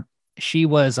earlier. She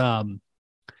was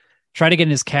trying to get in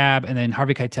his cab, and then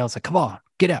Harvey Keitel's like, come on,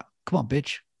 get out. Come on,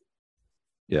 bitch.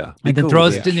 Yeah, And then Be cool,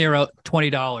 throws bitch. De Niro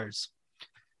 $20.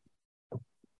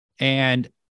 And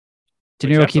De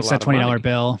Which Niro that's a keeps lot that of $20 money.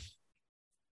 bill.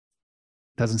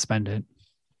 Doesn't spend it.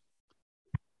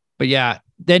 But yeah,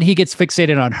 then he gets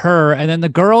fixated on her. And then the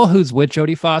girl who's with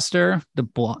Jodie Foster,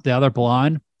 the other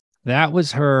blonde, that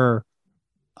was her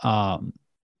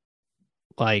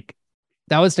like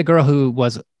that was the girl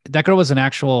that girl was an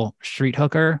actual street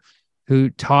hooker who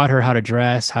taught her how to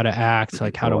dress, how to act,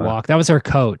 like how to Wow. walk. That was her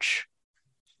coach.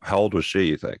 How old was she,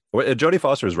 you think? Jodie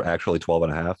Foster is actually 12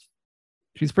 and a half.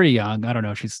 She's pretty young. I don't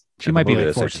know. She In might the be movie,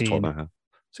 like they say she's 12 14. and a half.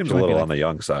 Seems She a might be little like- on the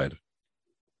young side,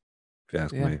 if you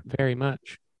ask Yeah, me, very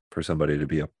much. for somebody to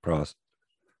be a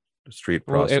street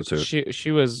Well, prostitute.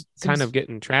 she was kind Seems- of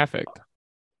getting trafficked.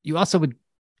 You also would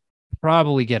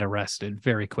probably get arrested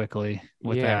very quickly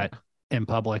with Yeah. that in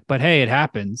public. But hey, it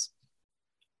happens.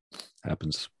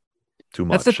 Happens too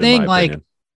much. That's the in my thing, like- opinion.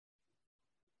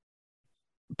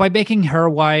 By making her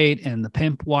white and the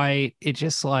pimp white, it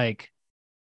just like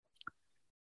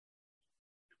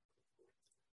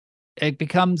it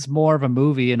becomes more of a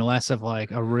movie and less of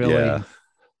like a really Yeah.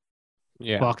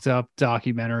 Yeah. fucked up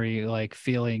documentary like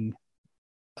feeling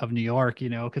of New York,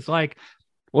 because like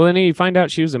Well, then you find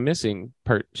out she was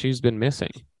she's been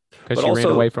missing because But she ran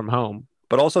also- away from home.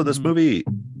 But also, this Mhm. movie,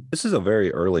 this is a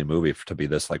very early movie to be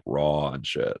this like raw and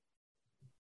shit,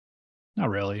 not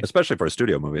really. especially for a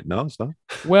studio movie. No, it's not.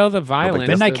 Well, the violence.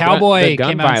 Midnight the Cowboy gun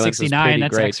came out in violence was 69, pretty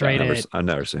that's great, X-rated. though. I've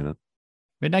never seen it.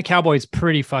 Midnight Cowboy is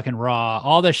pretty fucking raw.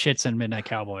 All the shit's in Midnight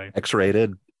Cowboy.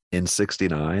 X-rated in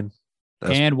 '69.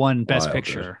 And won Best wild,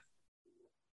 Picture.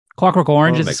 Clockwork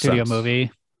Orange Well, is a makes studio sense.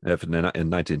 movie. If in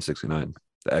 1969,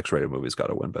 the X-rated movie's got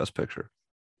to win Best Picture.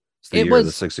 It's the It year of the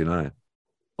was- '69.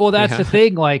 Well, that's Yeah. the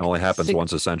thing. Like It only happens six-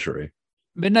 once a century.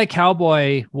 Midnight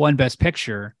Cowboy won Best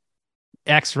Picture,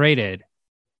 X-rated,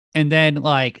 and then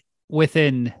like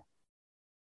within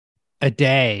a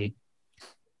day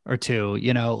or two,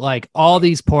 like all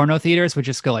these porno theaters would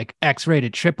just go like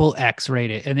X-rated, triple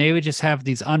X-rated, and they would just have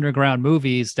these underground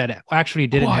movies that actually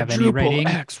didn't have any rating,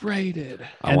 X-rated.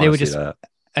 I And they wanna would see just- that.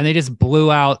 and they just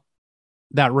blew out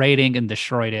that rating and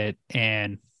destroyed it.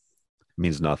 And It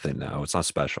means nothing now. It's not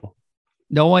special.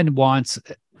 no one wants.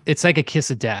 It's like a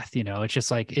kiss of death, It's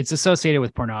just like it's associated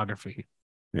with pornography,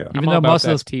 Yeah. even though most of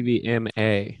those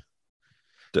TVMA.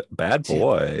 Bad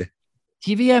boy.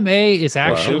 TVMA is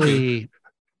actually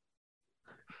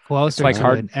closer like to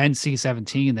hard- an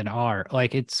NC-17 than R.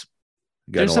 Like Getting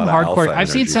There's a some lot of hardcore- alpha I've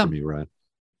seen energy some- from you, Ryan.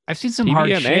 I've seen some hard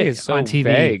TVMA shit is so on TV.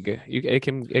 vague. It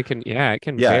can it can Yeah,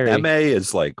 vary. MA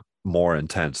is like more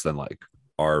intense than like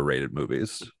R-rated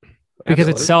movies. Because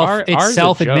it's Ours is a joke.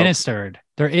 self-administered.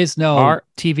 There is no Our-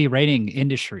 TV rating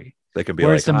industry. They can be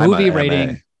Whereas like the I'm movie a MA.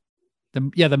 rating,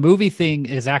 the movie thing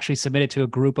is actually submitted to a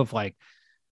group of like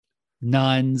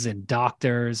nuns and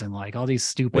doctors and like all these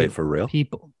stupid Wait, for real?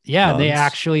 people. Yeah, they Nuns?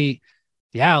 actually,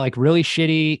 like really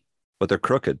shitty. But they're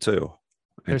crooked too.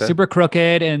 They're ain't they? super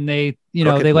crooked, and they,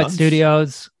 Crooked they let nuns?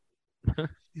 studios.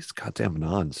 These goddamn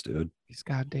nuns, dude. These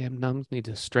goddamn nuns need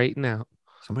to straighten out.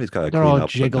 Somebody's got to They're clean all up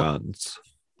jiggle- the nuns.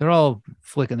 They're all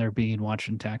flicking their bean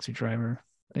watching Taxi Driver.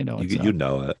 They know what's You up.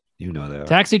 know it. You know they are.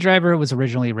 Taxi Driver was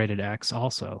originally rated X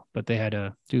also, but they had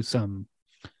to do some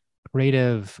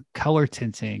creative color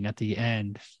tinting at the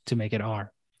end to make it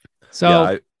R. So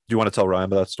yeah, do you want to tell Ryan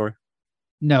about that story?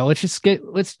 No, let's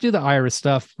do the Iris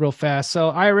stuff real fast. So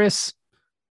Iris,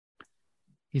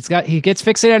 he gets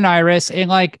fixated on Iris, and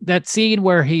like that scene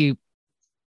where he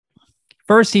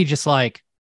just like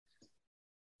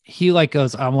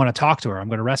goes, I want to talk to her. I'm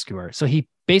going to rescue her. So he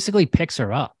basically picks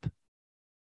her up.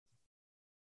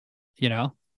 You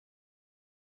know?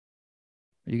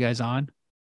 Are you guys on?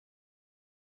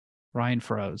 Ryan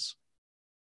froze.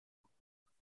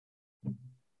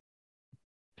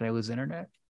 Did I lose internet?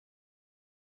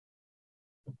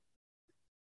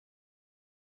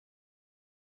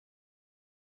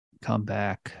 Come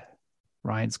back.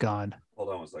 Ryan's gone. Hold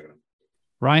on 1 second.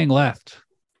 Ryan left.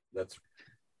 That's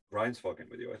Ryan's fucking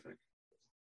with you, I think.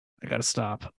 I gotta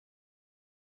stop.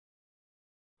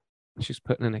 She's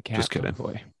putting in a cat. Just kidding.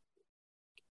 Boy.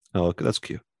 Oh, that's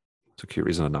cute. It's a cute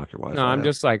reason to knock your Wi-Fi. No, I'm out.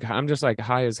 just like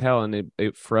high as hell, and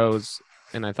it froze,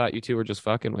 and I thought you two were just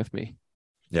fucking with me.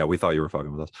 Yeah, we thought you were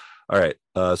fucking with us. All right.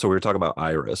 So we were talking about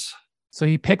Iris. So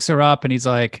he picks her up and he's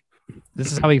like,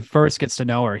 this is how he first gets to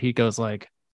know her. He goes like,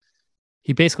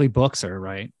 he basically books her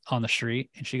right on the street,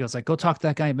 and she goes like, go talk to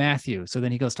that guy Matthew. So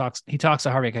then he talks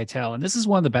to Harvey Keitel, and this is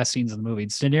one of the best scenes in the movie.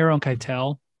 It's De Niro and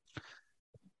Keitel.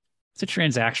 It's a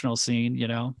transactional scene, you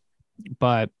know,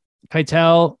 but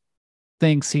Keitel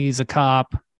thinks he's a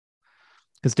cop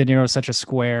because De Niro is such a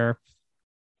square.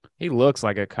 He looks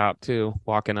like a cop too,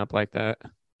 walking up like that.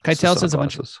 Keitel says a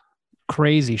bunch of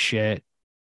crazy shit.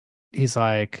 He's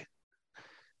like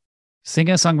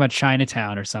singing a song about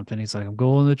Chinatown or something. He's like, I'm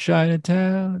going to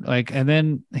Chinatown. Like, and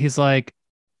then he's like,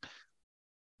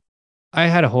 I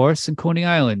had a horse in Coney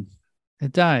Island.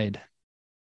 It died.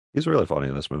 He's really funny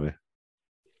in this movie.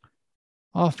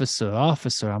 Officer,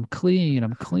 I'm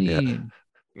clean.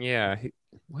 Yeah.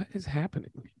 What is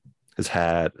happening? His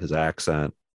hat, his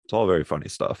accent. It's all very funny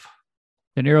stuff.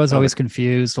 De Niro's always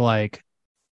confused. Like,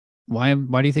 why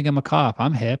do you think I'm a cop?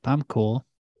 I'm hip. I'm cool.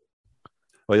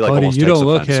 Well, he like Buddy, almost you takes don't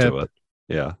look offense hip. to it.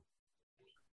 Yeah.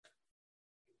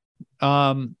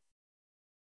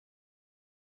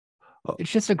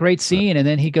 It's just a great scene. And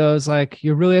then he goes like,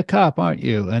 you're really a cop, aren't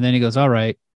you? And then he goes, all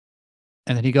right.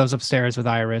 And then he goes upstairs with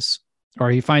Iris, or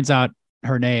he finds out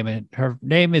her name, and her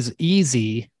name is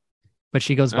Easy, but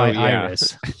she goes by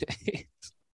Iris.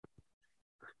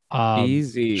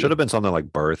 Easy. Should have been something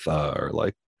like Bertha or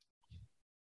like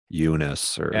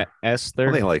Eunice or Esther.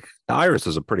 something like Iris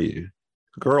is a pretty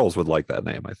girls would like that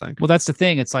name, I think. Well, that's the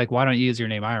thing. It's like, why don't you use your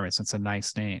name Iris? It's a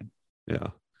nice name. Yeah.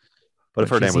 But if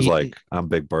her name was like, I'm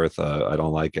Big Bertha, I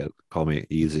don't like it. Call me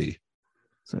Easy.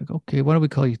 It's like, okay, why don't we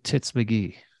call you Tits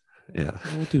McGee? Yeah.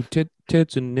 We'll do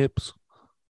tits and nips.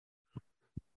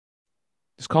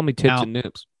 Just call me tits and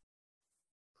nips.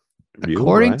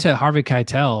 According to Harvey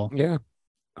Keitel, yeah.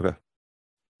 Okay.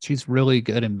 She's really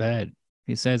good in bed.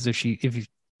 He says if she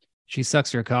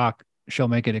sucks your cock, she'll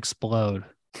make it explode.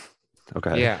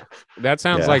 Okay. Yeah. That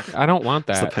sounds like I don't want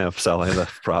that. It's the pimp selling the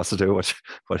prostitute.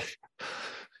 What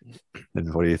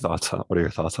are your thoughts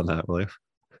on that, William?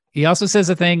 He also says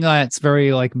a thing that's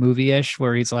very like movie-ish,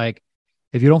 where he's like,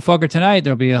 if you don't fuck her tonight,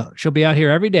 she'll be out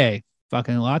here every day,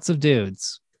 fucking lots of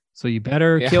dudes. So you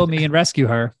better kill me and rescue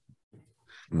her.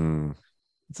 Mm.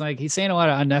 It's like he's saying a lot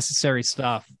of unnecessary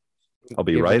stuff. I'll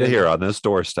be right here on this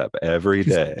doorstep every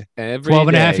day. 12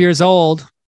 and a half years old.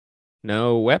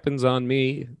 No weapons on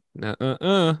me.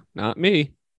 Not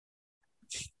me.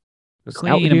 Just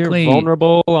clean, out here, clean.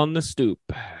 Vulnerable on the stoop.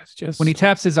 It's just when he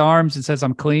taps his arms and says,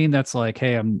 I'm clean, that's like,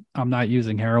 hey, I'm not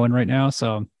using heroin right now.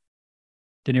 So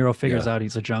De Niro figures out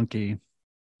he's a junkie.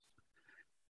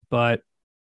 But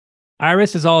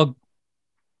Iris is all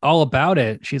about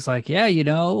it. She's like, yeah,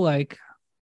 like,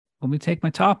 let me take my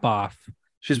top off.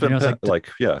 She's been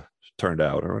turned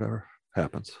out or whatever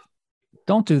happens.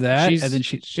 Don't do that. And then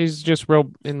she's just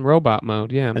in robot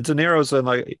mode. Yeah. And De Niro's in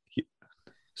like he's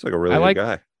like a really good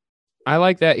guy. I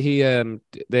like that he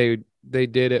they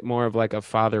did it more of like a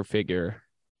father figure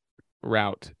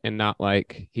route and not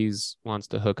like wants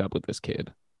to hook up with this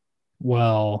kid.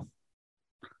 Well,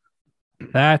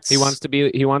 he wants to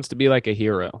be like a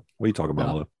hero. What are you talking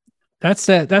about? Well, that's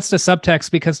the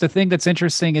subtext, because the thing that's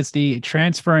interesting is the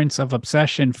transference of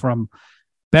obsession from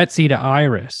Betsy to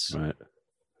Iris. Right.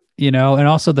 And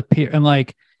also the peer, and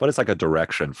like, but it's like a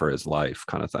direction for his life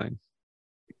kind of thing.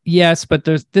 Yes, but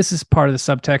this is part of the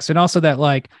subtext, and also that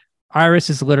like Iris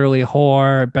is literally a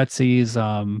whore. Betsy's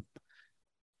political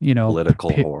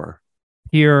whore,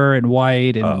 pure and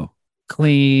white and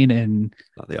clean and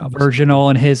not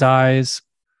virginal in his eyes.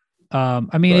 I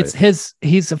mean, right. it's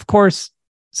he's of course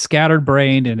scattered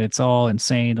brained, and it's all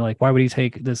insane. Like, why would he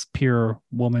take this pure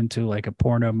woman to like a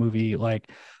porno movie?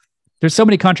 Like, there's so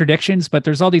many contradictions, but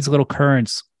there's all these little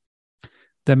currents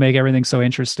that make everything so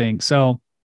interesting. So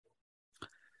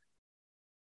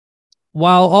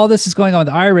while all this is going on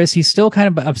with Iris, he's still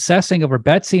kind of obsessing over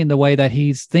Betsy in the way that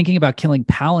he's thinking about killing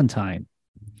Palantine.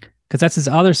 Because that's his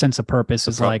other sense of purpose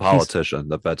is like politician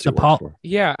that Betsy the works for.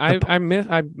 Yeah,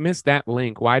 I missed that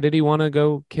link. Why did he want to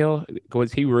go kill?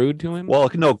 Was he rude to him? Well,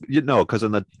 no, because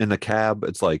in the cab,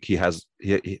 it's like he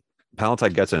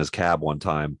Palantine gets in his cab one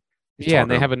time. Yeah,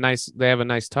 and they have a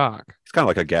nice talk. He's kind of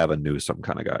like a Gavin Newsom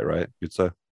kind of guy, right? You'd say.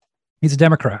 He's a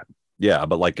Democrat. Yeah,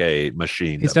 but like a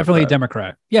machine. He's definitely a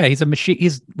Democrat. Yeah, he's a machine.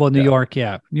 He's New York.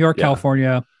 Yeah, New York, Yeah.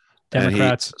 California,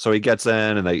 Democrats. So he gets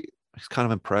in, and he's kind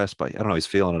of impressed, but I don't know. He's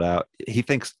feeling it out. He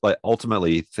thinks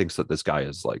ultimately he thinks that this guy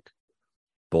is like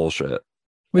bullshit.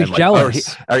 He's And,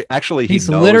 jealous. Actually, he's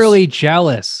knows, literally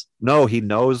jealous. No, he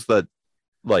knows that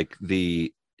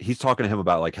he's talking to him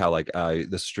about like how like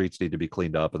the streets need to be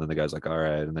cleaned up, and then the guy's like, all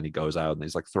right, and then he goes out and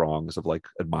there's like throngs of like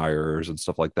admirers and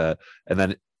stuff like that, and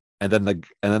then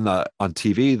on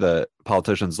TV the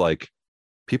politician's like,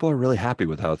 people are really happy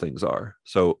with how things are.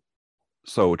 So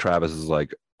Travis is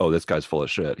like, oh, this guy's full of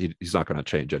shit. He's not going to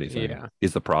change anything. Yeah.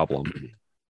 He's the problem.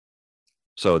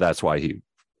 So that's why he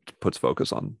puts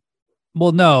focus on.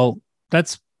 Well, no,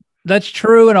 that's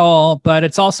true and all, but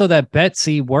it's also that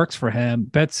Betsy works for him.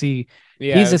 Betsy,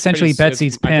 Yeah, he's it's essentially pretty-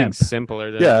 Betsy's I think pimp.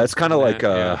 simpler. Than Yeah, it's kind of that, like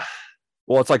yeah.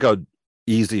 well, it's like a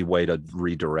easy way to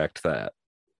redirect that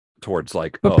towards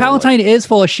like. But oh, Palantine is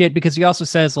full of shit because he also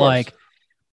says course. like,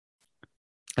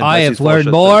 and I Betsy's have full of learned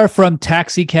shit, more too. from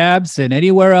taxi cabs than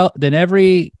anywhere else, than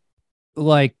every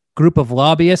like group of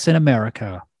lobbyists in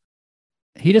America.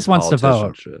 He just wants to Politician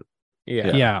vote. shit.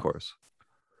 Yeah. Yeah. Of course.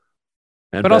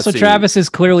 And But also Betsy- Travis is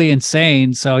clearly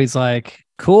insane, so he's like,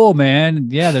 cool, man.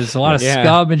 Yeah, there's a lot of Yeah.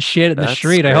 scum and shit in the That's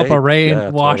street. I hope a great. rain Yeah,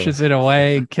 washes it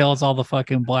away and kills all the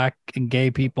fucking black and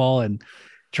gay people and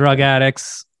drug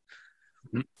addicts.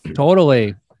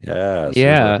 Totally. Yeah.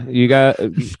 Yeah, super. you got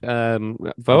I'm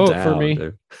vote for down, me.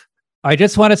 dude. I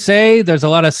just want to say there's a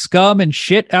lot of scum and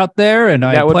shit out there, and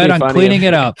I That would plan be on funny cleaning if-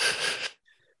 it up.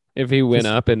 If he went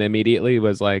Just- up and immediately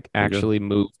was like There you go. actually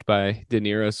moved by De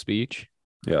Niro's speech,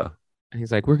 Yeah. and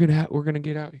he's like, "We're gonna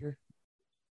get out here."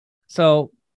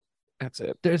 So That's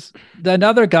it. there's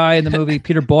another guy in the movie,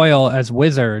 Peter Boyle as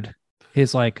Wizard.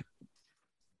 He's like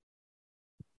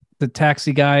the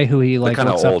taxi guy who he The like kind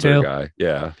of looks up older to. guy.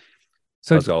 Yeah.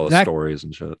 So Has got all the that, stories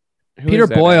and shit. Who Peter is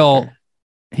that Boyle, actor?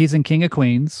 he's in King of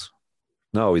Queens.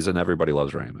 No, he's in Everybody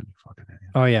Loves Raymond. Fucking idiot.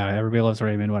 Oh yeah, Everybody Loves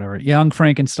Raymond, whatever. Young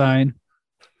Frankenstein.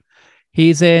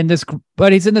 He's in this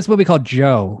movie called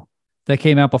Joe that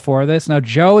came out before this. Now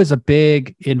Joe is a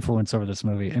big influence over this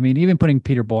movie. I mean, even putting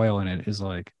Peter Boyle in it is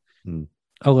like Hmm.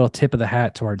 a little tip of the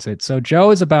hat towards it. So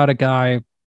Joe is about a guy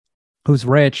who's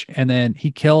rich, and then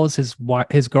he kills his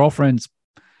girlfriend's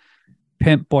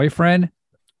pimp boyfriend,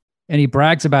 and he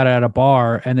brags about it at a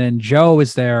bar. And then Joe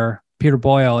is there, Peter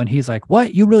Boyle, and he's like,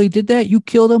 "What? You really did that? You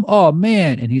killed him? Oh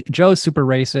man!" And Joe's super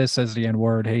racist, says the N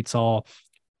word, hates all.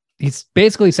 He's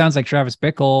basically sounds like Travis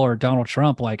Bickle or Donald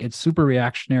Trump. Like it's super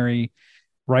reactionary,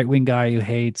 right wing guy who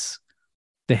hates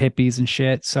the hippies and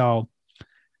shit. So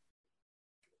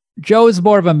Joe is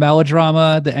more of a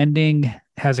melodrama. The ending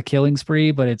has a killing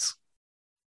spree, but it's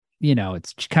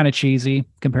kind of cheesy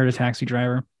compared to Taxi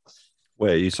Driver.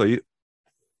 Wait, so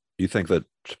you think that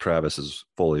Travis is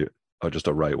fully just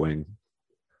a right wing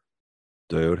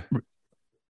dude?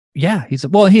 Yeah,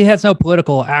 he has no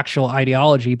political actual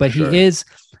ideology, but Sure.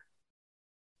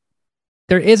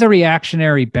 there is a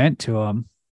reactionary bent to him.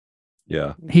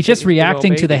 Yeah. He's just He's a little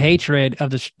reacting to the baby. hatred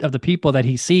of the people that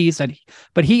he sees,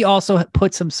 but he also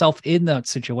puts himself in that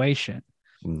situation.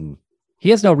 Mhm. He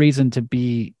has no reason to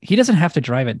be. He doesn't have to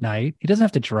drive at night. He doesn't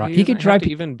have to drive. He could doesn't have drive. to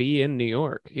even be in New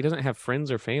York. He doesn't have friends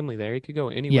or family there. He could go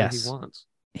anywhere Yes. he wants.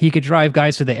 He could drive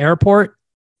guys to the airport,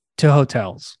 to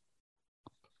hotels.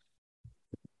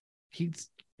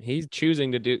 He's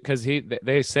choosing to do because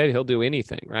they said he'll do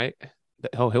anything, right?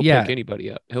 That he'll Yeah. pick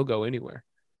anybody up. He'll go anywhere.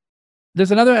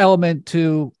 There's another element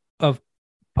too of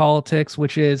politics,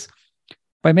 which is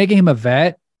by making him a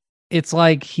vet, it's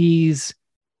like he's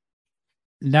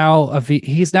now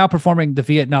performing the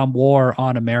Vietnam War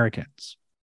on Americans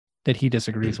that he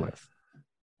disagrees with.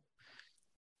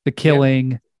 The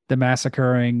killing, the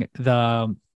massacring,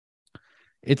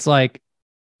 it's like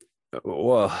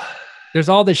Well, there's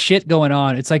all this shit going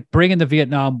on. It's like bringing the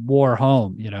Vietnam War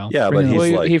home, you know? Yeah, but Bringing he's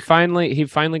the- Well, like- he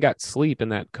finally got sleep in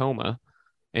that coma,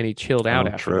 and he chilled out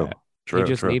after true. that. True. he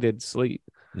just true. needed sleep.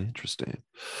 Interesting.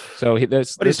 So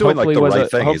this But he's this doing, like, hopefully the was right a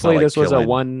thing. He's not, hopefully like, this was a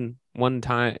killing- one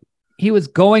time. he was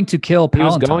going to kill He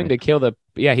was Palantine. going to kill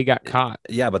he got caught.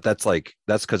 Yeah, but that's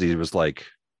because he was like,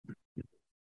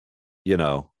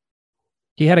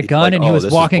 He had a gun like, and he oh, was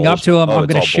this is walking up to him. bullshit. Oh, I'm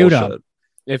it's going to all shoot him. bullshit.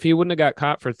 If he wouldn't have got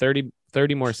caught for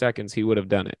 30 more seconds, he would have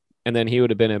done it. And then he would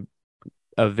have been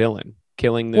a villain,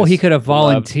 killing this Well, he could have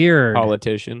beloved volunteered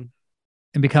politician.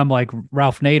 and become like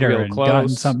Ralph Nader Real and gotten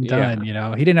close, something yeah. done. You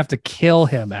know, he didn't have to kill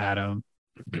him, Adam.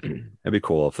 It'd be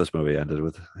cool if this movie ended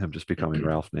with him just becoming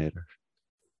Ralph Nader.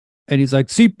 And he's like,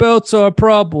 seatbelts are a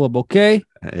problem, okay?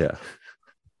 Yeah.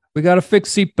 We got to fix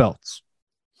seatbelts.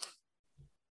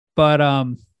 But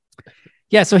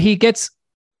yeah, so when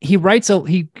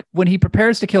he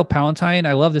prepares to kill Palantine,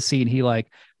 I love the scene. He like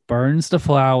burns the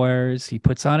flowers, he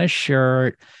puts on his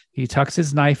shirt, he tucks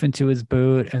his knife into his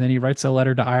boot, and then he writes a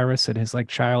letter to Iris in his like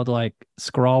childlike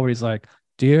scrawl where he's like,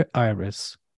 "Dear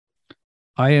Iris,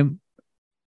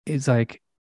 it's like,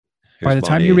 by the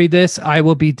time you read this, I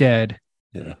will be dead.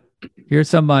 Yeah. Here's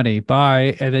some money.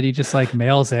 Bye." And then he just like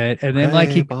mails it. And then Hey,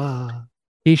 like bye.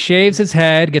 he shaves his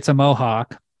head, gets a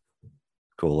mohawk.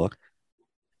 Cool look.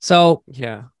 So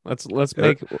Yeah, let's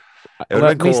make would've let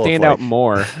been me cool if, stand out like-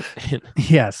 more.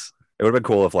 yes. It would have been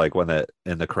cool if, like, when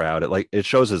in the crowd, it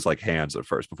shows his like hands at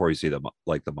first before you see the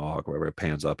mohawk, wherever it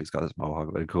pans up, he's got his mohawk.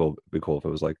 It'd be cool if it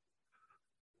was like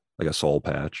a soul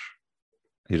patch.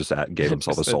 He just gave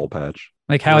himself a Just a- soul patch.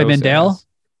 Like Howie Gross Mandel, ass.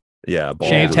 Yeah, bald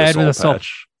Shaved head with a soul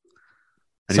patch.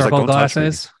 And he's like, circle "Don't touch me."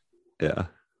 glasses. Yeah,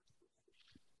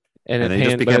 And, and it then he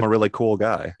just became but a really cool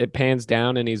guy. it pans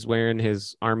down and he's wearing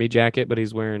his army jacket, but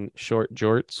he's wearing short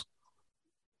jorts.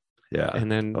 Yeah,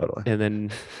 And then totally. and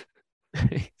then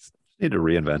Need to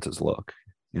reinvent his look.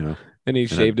 You know. and he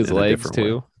shaved his in a legs different way.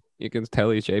 too. You can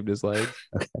tell he shaved his legs.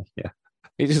 Okay. Yeah.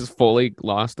 He just fully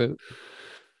lost it.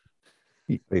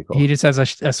 Pretty cool. He just has a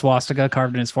swastika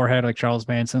carved in his forehead like Charles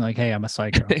Manson. Like, hey, I'm a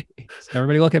psycho.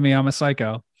 Everybody look at me. I'm a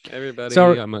psycho. Everybody,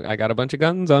 So- I got a bunch of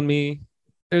guns on me.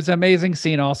 There's an amazing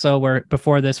scene also where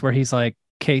he's like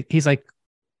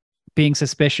being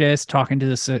suspicious, talking to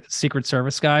the Secret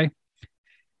Service guy.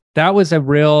 That was a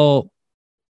real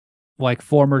like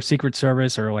former Secret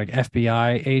Service or like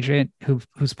FBI agent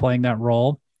who's playing that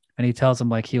role. And he tells him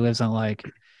like he lives on like,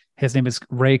 his name is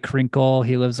Ray Crinkle.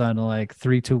 He lives on like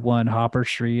 321 Hopper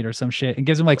Street or some shit, and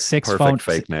gives him like Perfect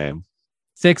fake name.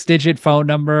 6-digit phone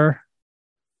number.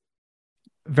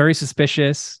 Very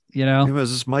suspicious, you know? It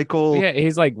was Michael Yeah,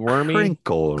 he's like wormy.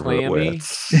 Crinkle. clammy.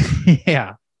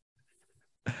 Yeah.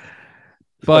 But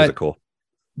But cool.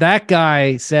 that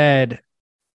guy said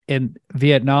in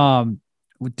Vietnam,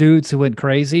 dudes who went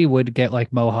crazy would get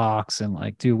like mohawks and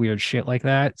like do weird shit like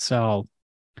that. So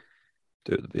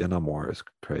Dude, the Vietnam War is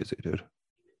crazy, dude.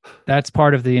 that's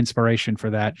part of the inspiration for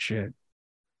that shit.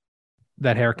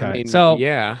 That haircut. I mean, so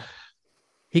yeah,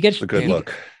 he gets It's a good he,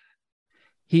 look.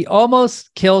 He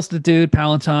almost kills the dude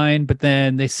Palantine, but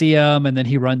then they see him and then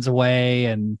he runs away,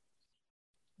 and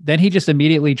then he just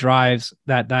immediately drives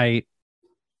that night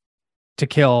to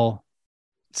kill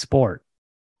Sport,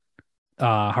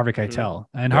 Harvey Keitel.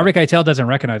 And Yeah. Harvey Keitel doesn't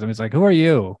recognize him. He's like, "Who are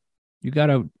you? I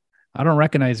don't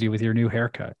recognize you with your new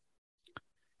haircut."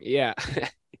 yeah.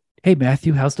 Hey,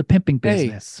 Matthew, how's the pimping Hey.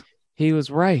 business? He was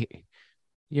right.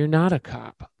 You're not a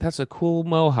cop. That's a cool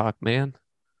mohawk, man.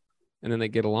 And then they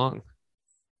get along.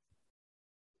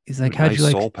 He's like, "How'd Nice you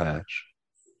like?" soul patch.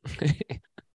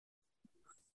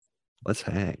 Let's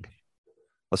hang.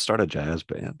 Let's start a jazz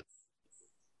band.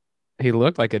 He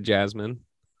looked like a Jasmine.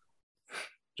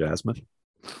 Jasmine.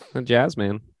 A jazz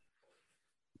man.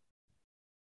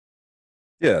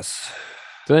 Yes.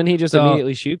 So then he just So-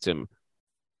 immediately shoots him.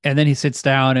 And then he sits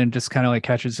down and just kind of like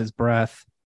catches his breath.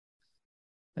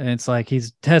 And it's like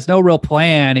has no real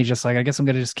plan. He's just like, I guess I'm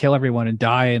gonna just kill everyone and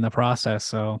die in the process.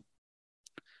 So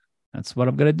that's what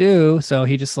I'm gonna do. So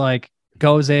he just like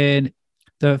goes in.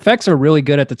 The effects are really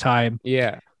good at the time.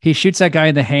 Yeah. He shoots that guy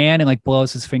in the hand and like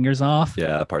blows his fingers off.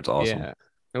 Yeah, that part's awesome. Yeah.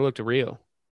 It looked real.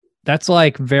 That's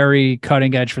like very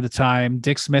cutting edge for the time.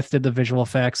 Dick Smith did the visual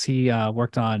effects. He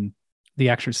worked on The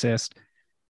Exorcist.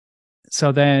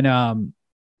 So then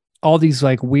all these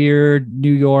like weird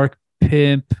New York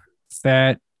pimp,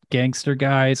 fat gangster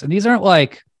guys. And these aren't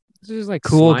like This is like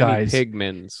Cool slimy guys.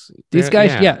 pigments. these They're-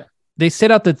 guys. Yeah. They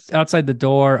sit outside the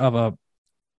door of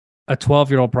a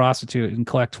 12-year-old prostitute and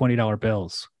collect $20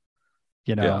 bills.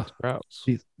 You know, Yeah. Gross.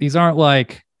 these aren't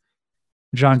like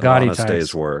John It's an Gotti honest types.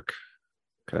 day's work.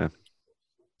 Okay.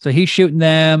 So he's shooting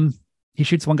them. He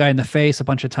shoots one guy in the face a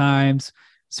bunch of times.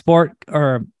 Sport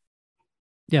comes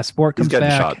He's getting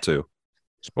back. shot too.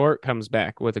 Sport comes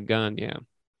back with a gun. Yeah.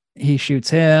 He shoots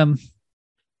him.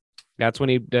 That's when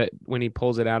he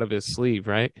pulls it out of his sleeve,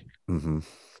 right? Mm-hmm.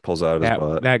 Pulls out of his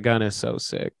butt. That gun is so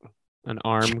sick. An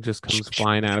arm just comes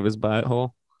flying out of his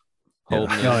butthole. Yeah.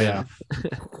 Holding it Oh, in. yeah.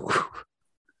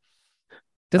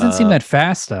 Doesn't seem that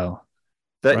fast though.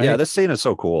 That yeah, right? this scene is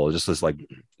so cool. Just this like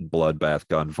bloodbath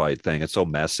gunfight thing. It's so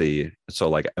messy. It's so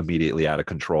like immediately out of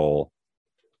control.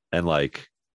 And like,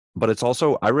 but it's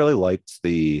also I really liked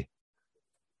It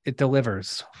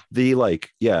delivers. the like,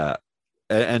 yeah,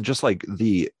 and just like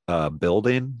the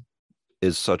building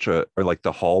is such a or like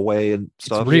the hallway and It's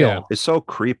stuff real. is so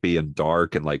creepy and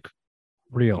dark and like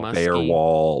Real. Must- bare Musky.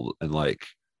 wall and like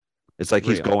it's like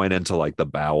he's Real. going into like the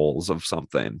bowels of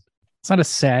something. It's not a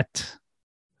set.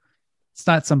 It's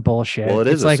not some bullshit. Well, it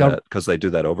it's is like a set because they do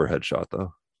that overhead shot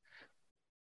though.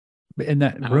 in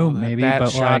that Oh, room, that- maybe. that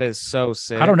But shot like, is so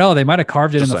sick. I don't know. They might have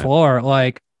carved it Just in the saying. floor.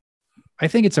 Like, I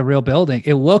think it's a real building.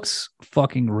 It looks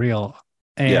fucking real.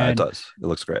 And Yeah, it does. It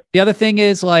looks great. the other thing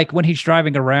is like when he's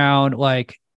driving around,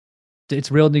 like it's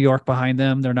real New York behind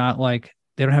them. They're not like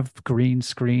they don't have green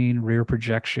screen, rear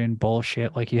projection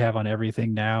bullshit like you have on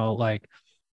everything now. Like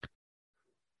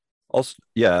Also,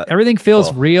 yeah, everything feels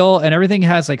Well- real and everything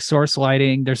has like source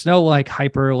lighting. There's no like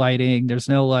hyper lighting. There's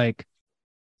no like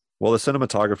well, the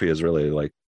cinematography is really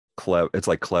like clever. It's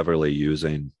like cleverly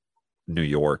using New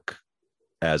York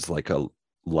as like a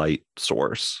light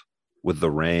source with the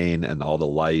rain and all the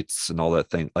lights and all that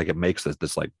thing. Like it makes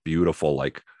this like beautiful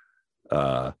like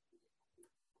uh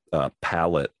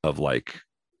palette of like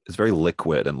it's very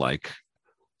liquid and like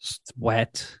it's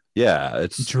wet, yeah,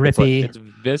 it's drippy. It's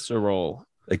visceral.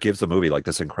 it gives the movie like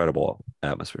this incredible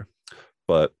atmosphere.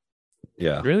 But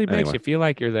yeah, It really makes anyway. you feel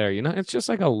like you're there. You know, it's just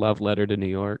like a love letter to New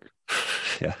York.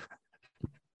 Yeah,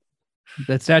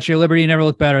 That Statue of Liberty never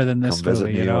looked better than this come visit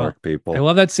movie. New You know? York, people. I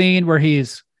love that scene where he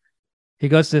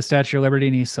goes to the Statue of Liberty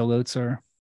and he salutes her,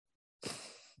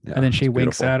 Yeah, and then she it's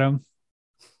winks beautiful. at him.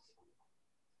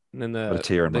 And then Put a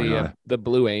tear in my eye. the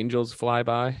blue angels fly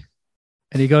by.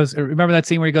 And he goes, remember that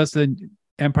scene where he goes to the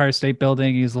Empire State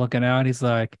Building? He's looking out. He's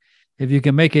like, if you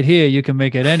can make it here, you can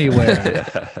make it anywhere.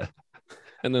 Yeah.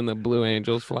 And then the blue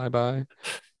angels fly by.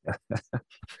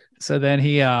 So then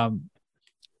he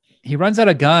runs out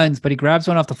of guns, but he grabs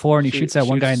one off the floor and he shoots that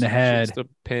one guy in the head. Shoots the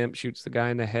pimp, shoots the guy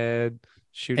in the head.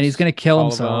 Shoots And he's going to kill all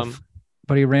of himself, them.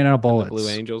 but he ran out of And the bullets. blue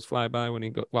angels fly by when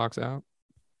he walks out.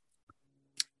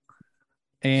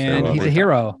 And So, he's a uh,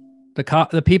 hero.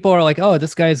 The people are like, oh,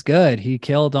 this guy's good. He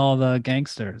killed all the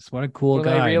gangsters. What a cool Well, they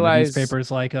guy. And the realize- newspapers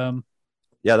like him.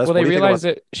 Yeah, that's Well, what they do you think realized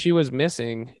about- that she was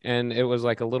missing, and it was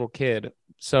like a little kid.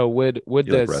 So would he, like,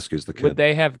 this rescues the kid. would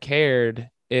they have cared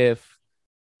if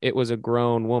it was a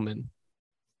grown woman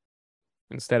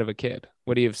instead of a kid?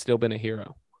 Would he have still been a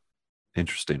hero?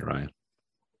 Interesting, Ryan.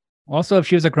 Also, if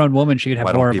she was a grown woman, she'd have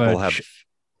Why more don't of people a, have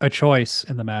a choice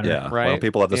in the matter. yeah? Why Right? don't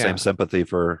people have the Yeah. same sympathy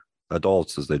for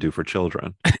adults as they do for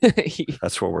children?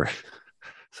 That's what we're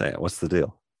saying. What's the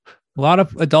deal, A lot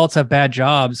of adults have bad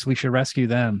jobs. We should rescue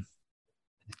them.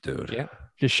 dude? Yeah.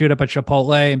 Just shoot up a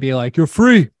Chipotle and be like, you're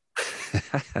free.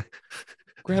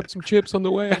 Grab some chips on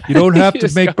the way. You don't have to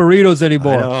Just make go- burritos I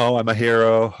anymore. know. I'm a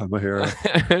hero. I'm a hero.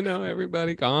 I know,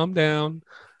 everybody, calm down.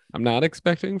 I'm not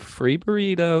expecting free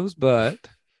burritos, but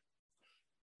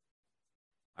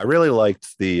I really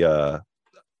liked the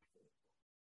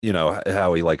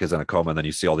how he like is in a coma and then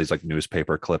you see all these like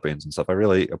newspaper clippings and stuff. I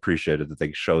really appreciated that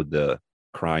they showed the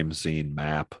crime scene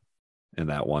map in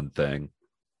that one thing.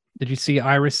 Did you see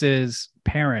Iris's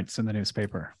parents in the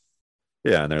newspaper?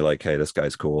 Yeah, and they're like, hey, this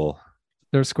guy's cool.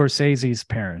 They're Scorsese's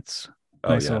parents.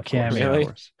 Nice little of course, cameo. Really? of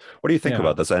course. What do you think Yeah.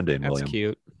 about this ending, that's William?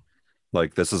 cute.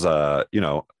 Like this is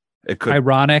it could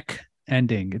Ironic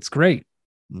ending. It's great.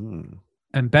 Mm.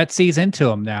 And Betsy's into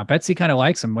him now. Betsy kind of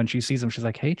likes him. When she sees him, she's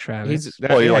like, hey, Travis. He's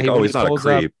Well, you're like, when oh, he he's not a pulls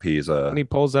up- creep. He's when a he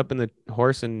pulls up in the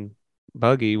horse and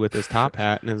buggy with his top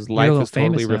hat, and his a life little is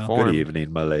totally famous now. good reformed.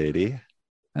 evening, my lady.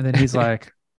 And then he's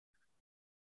like,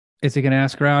 is he going to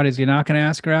ask her out? Is he not going to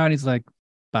ask her out? He's like,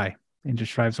 bye. And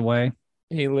just drives away.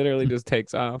 He literally just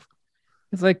takes off.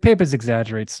 It's like papers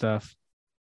exaggerate stuff.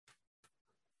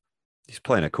 He's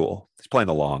playing it cool. He's playing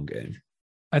the long game.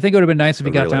 I think it would have been nice if he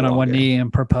A got really down on long one game. knee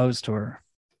and proposed to her.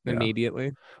 Yeah.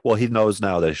 Immediately. Well, he knows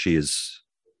now that she's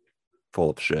full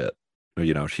of shit.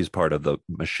 She's part of the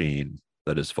machine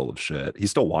that is full of shit. He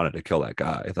still wanted to kill that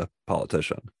guy, the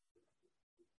politician,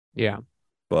 Yeah.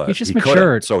 but He's just he couldn't,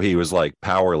 matured. so he was like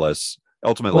powerless.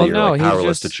 Ultimately, Well, you're no, like he's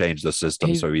powerless to just- change the system.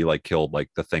 he's- So he like killed like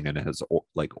the thing in his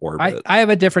orbit. I have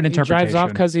a different He interpretation. drives off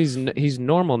because he's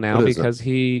normal now What is it?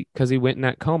 because he went in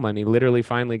that coma and he literally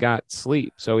finally got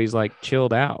sleep. So he's like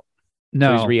chilled out. So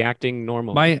no, he's reacting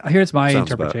normal. here's my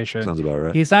Sounds interpretation. sounds about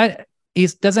right. He's not. He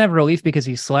doesn't have relief because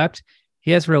he slept.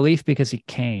 He has relief because he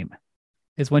came.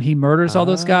 Is when he murders all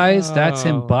those guys. That's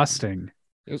him Oh. busting.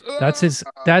 He goes, That's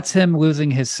 "Ah!" That's him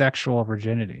losing his sexual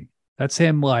virginity. That's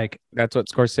him like. That's what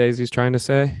Scorsese's trying to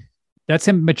say. That's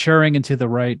him maturing into the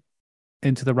right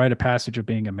into the rite of passage of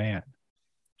being a man.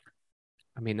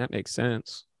 I mean, that makes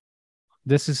sense.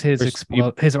 This is his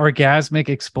There's- his orgasmic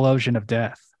explosion of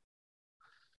death.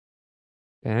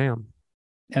 Damn.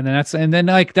 And then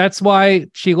like that's why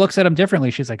she looks at him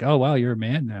differently. She's like, "Oh wow, you're a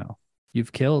man now.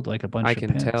 You've killed like a bunch I of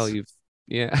can tell pimps." you've,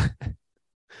 yeah.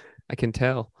 I can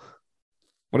tell.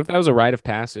 What if that was a rite of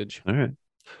passage All right.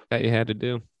 that you had to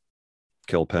do?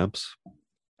 Kill pimps.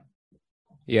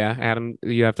 Yeah, Adam,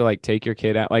 you have to like take your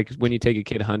kid out. Like when you take a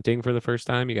kid hunting for the first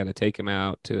time, you got to take him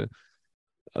out to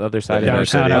the other side inner of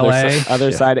city. Downtown LA. other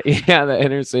Yeah. side, yeah, the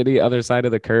inner city, other side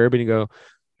of the curb, and you go,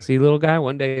 see, little guy,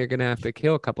 one day you're gonna have to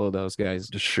kill a couple of those guys.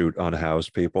 Just shoot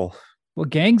unhoused people. Well,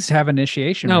 gangs have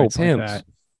initiation No, rites like pimps. that.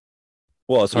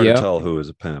 Well, it's hard Yep. to tell who is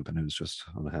a pimp and who's just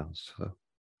unhoused. So.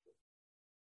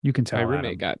 You can tell. My Adam.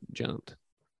 roommate got jumped.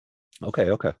 Okay.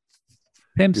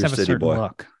 Pimps You're have a city certain boy.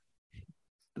 look.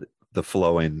 The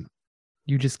flowing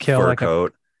You just kill fur like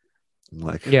coat.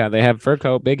 Like Yeah, they have fur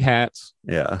coat, big hats.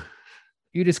 yeah.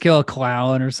 you just kill a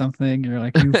clown or something. You're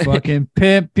like, you fucking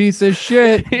pimp piece of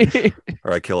shit.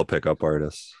 Or I kill a pickup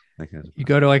artist. You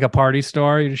go to like a party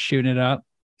store, you're just shooting it up.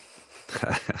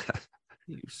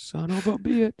 You son of a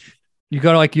bitch. You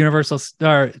go to like Universal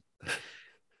Star.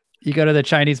 You go to the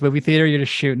Chinese movie theater, you're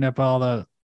just shooting up all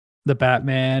the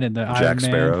Batman and the Iron Jack Man.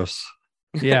 Sparrows.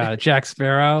 Yeah, Jack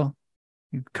Sparrow.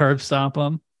 You curb stomp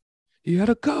them. You had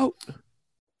a coat.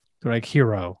 They're like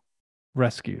hero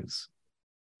rescues.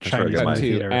 That's where I Chinese get my- movie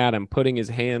To theater. Adam putting his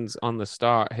hands on the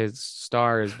star. His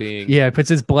star is being Yeah, it puts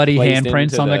his bloody Placed handprints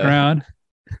into on the the- ground.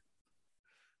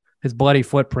 His bloody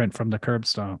footprint from the curb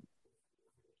stomp.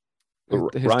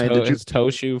 his, Ryan, toe, did you- his toe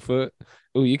shoe foot.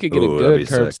 Ooh, you could get Ooh, a that'd good be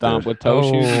curb sick, stomp dude. with toe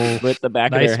shoes. Oh, and Split the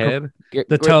back nice of their head. Get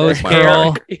the grip toes their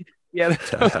curl. Yeah, the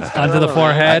toes On to the curl.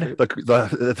 forehead.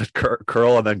 The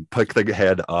curl and then pick the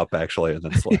head up actually, and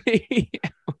then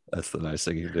that's the nice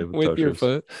thing you can do with, With toe your shoes.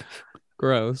 foot.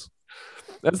 Gross.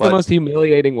 That's But- the most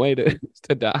humiliating way to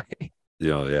die. You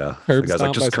know, yeah. Curb the guy's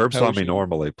like, stomp by just some curb toe stomp me shoes."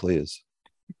 normally, please.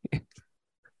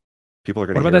 People are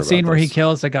gonna. What about hear that scene where he this.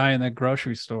 kills the guy in the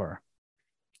grocery store?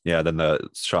 Yeah, then the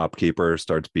shopkeeper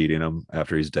starts beating him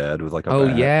after he's dead with like a Oh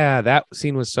bat. yeah, that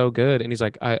scene was so good. And he's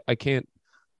like, I can't,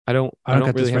 I don't get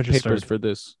really this have papers registered. for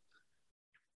this.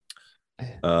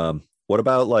 What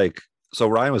about like? So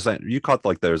Ryan was saying you caught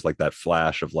like there's like that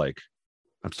flash of like,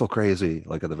 I'm still crazy,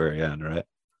 like at the very end, right?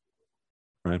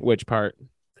 Which part?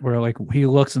 Where like he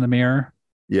looks in the mirror.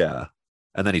 Yeah,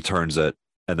 and then he turns it,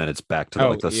 and then it's back to the, Oh,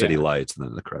 like the city yeah. lights, and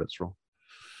then the credits roll.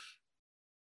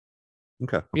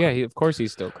 Okay. Yeah, of course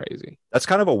he's still crazy. That's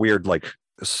kind of a weird like.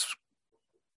 Let's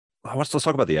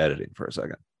talk about the editing for a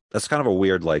second. That's kind of a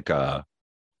weird like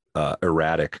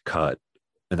erratic cut,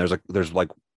 and there's like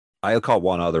I call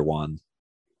one other one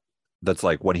that's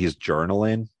like when he's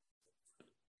journaling.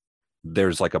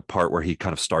 There's like a part where he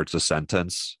kind of starts a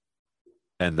sentence,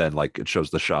 and then like it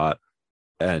shows the shot,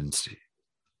 and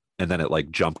then it like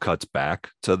jump cuts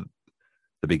back to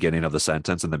the beginning of the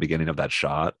sentence and the beginning of that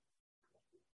shot.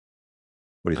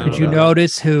 What do you think? Did you about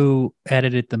notice who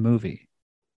edited the movie?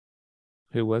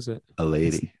 Who was it? that? A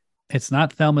lady? It's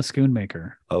not Thelma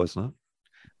Schoonmaker. Oh, it's not.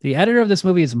 The editor of this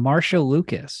movie is Marsha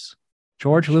Lucas,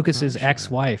 George Lucas's Marsha.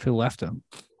 ex-wife who left him.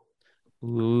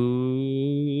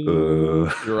 Ooh,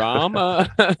 drama.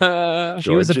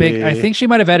 She was a big. I Georgie. think she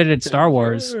might have edited Star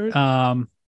Wars. George.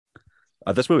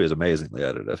 This movie is amazingly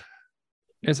edited.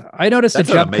 I noticed That's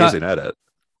a an jump amazing cut. edit.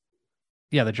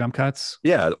 Yeah, the jump cuts.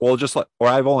 Yeah, well, just like, or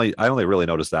I only really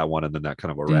noticed that one, and then that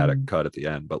kind of erratic Mm. cut at the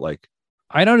end. But like,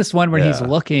 I noticed one where he's Yeah.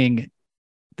 looking.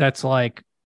 That's like.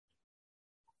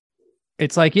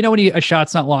 It's like, you know, when a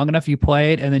shot's not long enough, you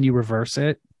play it and then you reverse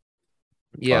it.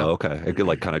 Yeah. oh, okay, it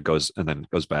like kind of goes and then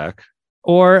goes back.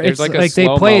 Or There's it's like like, a they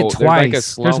play it slow-mo- there's like a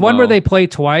twice. There's one where slow-mo. they play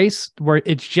twice where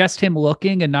it's just him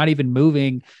looking and not even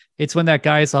moving. It's when that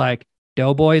guy's like,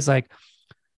 Doughboy's like,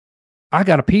 I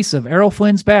got a piece of Errol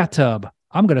Flynn's bathtub.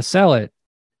 I'm going to sell it.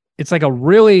 It's like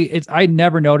I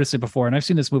never noticed it before. And I've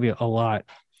seen this movie a lot.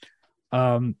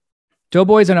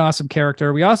 Doughboy's an awesome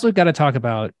character. We also got to talk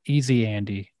about Easy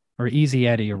Andy or Easy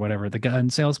Eddie or whatever. The gun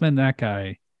salesman, that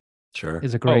guy Sure.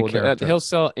 is a great Oh, character. he'll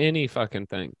sell any fucking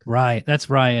thing. Right. That's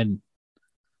Ryan.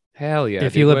 Hell yeah.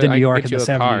 If dude. you lived in I New can York get in you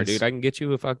the a car, 70s. dude. I can get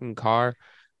you a fucking car.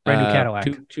 Brand new Cadillac.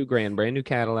 $2,000, brand new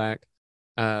Cadillac.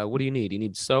 What do you need? You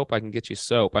need soap? I can get you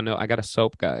soap. I know I got a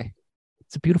soap guy.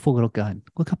 It's a beautiful little gun.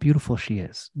 Look how beautiful she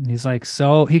is. And he's like,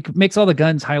 so he makes all the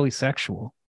guns highly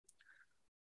sexual.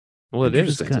 Well, it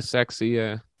is. Interesting. It's a sexy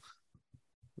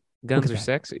guns at are that.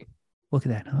 sexy. Look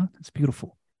at that, huh? It's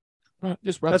beautiful.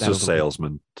 Just rub That's that just a little bit.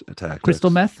 salesman tactics. Crystal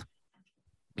meth?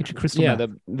 Get your crystal Yeah, meth.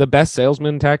 the best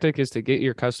salesman tactic is to get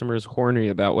your customers horny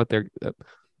about what they're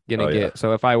gonna Oh, yeah. get.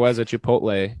 So if I was a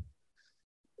Chipotle,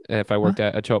 if I worked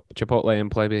at a Chipotle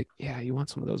employee, I'd be like, yeah, you want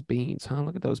some of those beans, huh?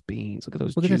 Look at those beans. Look at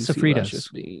those Look at that juicy, Sofritas. luscious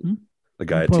beans. Hmm? The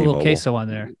guy at Put a little T-Mobile. queso on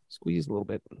there Squeeze a little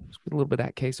bit of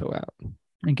that queso out.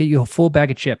 and get you a full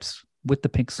bag of chips with the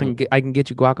pink slip. I can get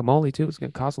you guacamole too. It's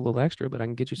gonna cost a little extra, but I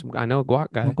can get you some. I know a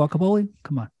guac guy. Want guacamole?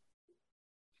 Come on.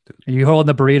 Are you holding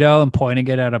the burrito and pointing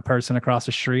it at a person across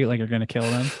the street like you're gonna kill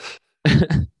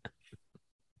them?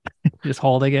 Just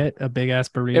holding it, a big ass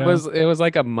burrito. It was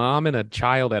like a mom and a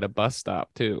child at a bus stop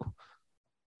too.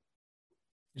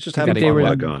 He's just You having gotta fun get with rid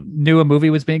that of- gun. Knew a movie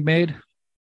was being made.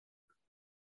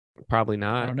 Probably I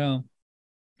not. don't know.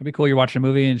 It'd be cool. You're watching a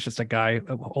movie and it's just a guy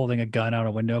holding a gun out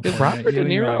a window. It's pointing at Robert you, De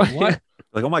and you're Niro. like, what?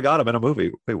 Like, oh my god, I'm in a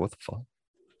movie. Wait, what the fuck?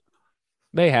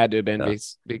 They had to have been.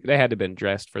 Yeah. They had to have been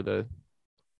dressed for the. Of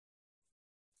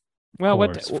Well,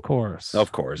 course, of course.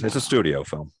 Of course, it's a studio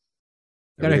film.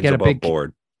 Gotta Everything's get a above big-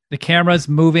 board. The camera's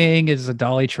moving. It's a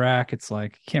dolly track. It's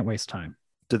like you can't waste time.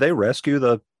 Did they rescue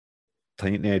the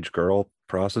teenage girl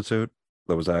prostitute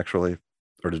that was actually,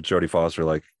 or did Jodie Foster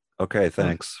like, okay,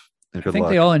 thanks and I good think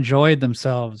luck? they all enjoyed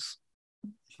themselves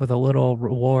with a little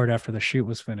reward after the shoot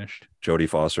was finished. Jodie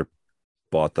Foster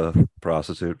bought the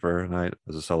prostitute for a night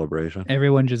as a celebration.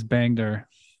 Everyone just banged her.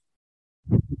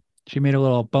 She made a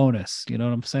little bonus. You know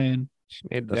what I'm saying? She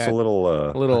made That's that a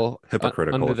little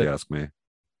hypocritical, under if you ask me.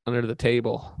 under the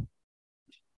table.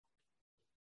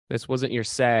 This wasn't your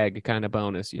SAG kind of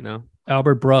bonus, you know.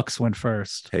 Albert Brooks went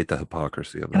first. Hate the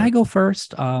hypocrisy of Can that. I go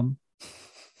first? I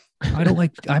don't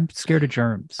like. I'm scared of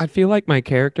germs. I feel like my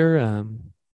character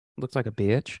looks like a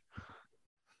bitch.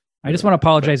 I just want to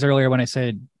apologize earlier when I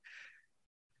said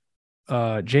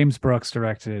James Brooks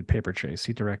directed Paper Chase.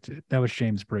 That was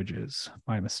James Bridges.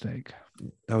 My mistake.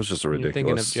 That was just a You're thinking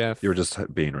of ridiculous. Jeff You were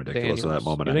just being ridiculous in that Daniels.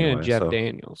 moment You're thinking anyway. of Jeff so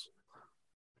Daniels.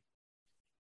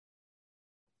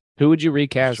 Who would you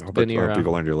recast I hope De I hope you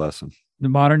Niro? learned your lesson. The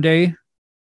modern day.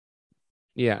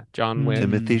 Yeah, John Wick.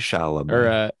 Timothy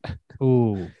Chalamet. Or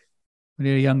Ooh, we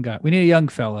need a young guy. We need a young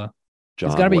fella.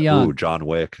 John gotta be Wick- young. Ooh, John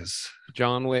Wick is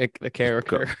John Wick, the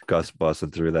character. Gus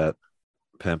busting through that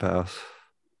pimp house.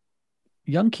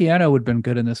 Young Keanu would have been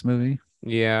good in this movie.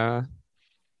 Yeah.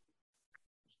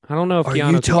 I don't know if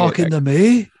Keanu could to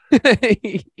me?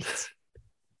 get-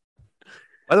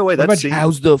 By the way, that about scene,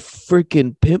 How's the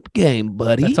freaking pimp game,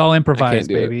 buddy? That's all improvised,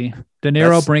 do it. baby. De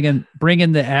Niro That's- bring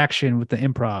in the action with the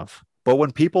improv. but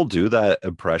when people do that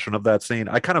impression of that scene,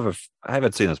 I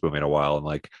haven't seen this movie in a while, and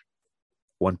like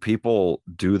when people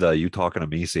do the "you talking to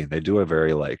me" scene, they do a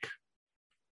very like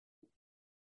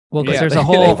Well, because Yeah, there's they- a they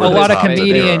whole over a the lot of top De Niro.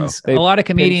 comedians. They A lot of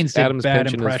comedians did Adam's bad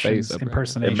pinching his impressions. face up.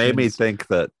 Impersonations. it made me think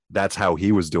that that's how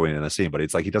he was doing in the scene, but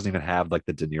it's like he doesn't even have like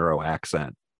the De Niro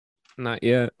accent. Not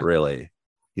yet. Really,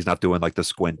 he's not doing like the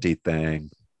squinty thing.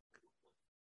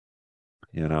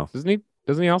 You know,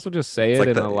 Doesn't he also just say It's it like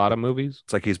in the- a lot of movies?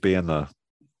 it's like he's being the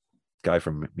guy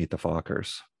from Meet the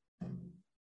Fockers.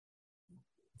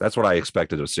 That's what I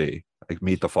expected to see. Like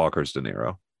Meet the Fockers De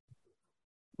Niro.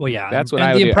 Well, yeah, That's what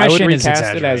and I would the do. I would impression is recast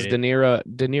it as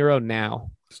exaggerated. De Niro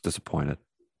now. Just disappointed.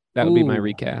 That would be my Ooh.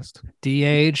 recast.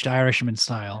 De-aged Irishman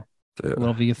style. Dude,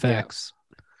 Little VFX.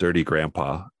 Dirty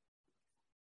Grandpa.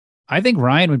 I think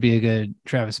Ryan would be a good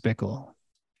Travis Bickle.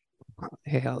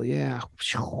 Hell yeah.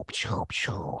 I'm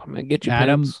gonna get you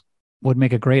Adam- pimps. Would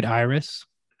make a great Iris.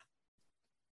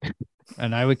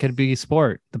 And could be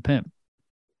Sport, the pimp.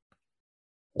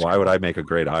 Why would I make a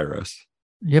great Iris?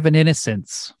 You have an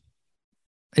innocence.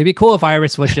 It'd be cool if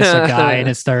Iris was just a guy in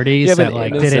his 30s You have that an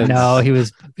like didn't innocence. know he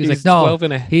was like, no, 12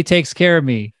 and a he takes care of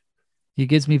me. He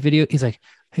gives me video. He's like,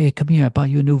 hey, come here. I bought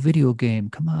you a new video game.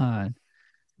 Come on.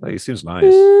 Like, he seems nice.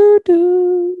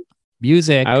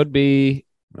 Music. I would be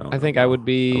No, I no, think no. I would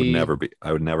be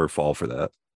I would never fall for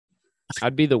that.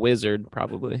 I'd be the wizard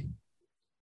probably.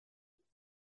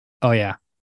 Oh, yeah.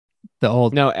 The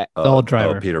old. No, The old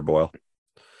driver. Peter Boyle.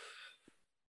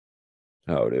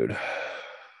 Oh, dude.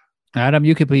 Adam,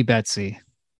 you could be Betsy.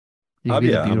 You could be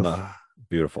the I'm beautiful. the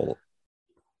beautiful,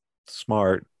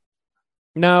 smart.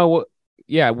 no,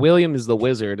 yeah, William is the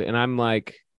wizard and I'm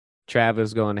like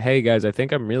Travis going, "Hey guys, I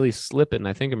think I'm really slipping.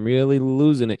 I think I'm really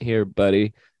losing it here,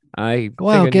 buddy. I Go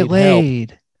out, think I get need help."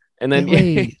 laid. And then Get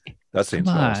laid. That seems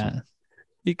Come awesome. on.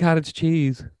 eat cottage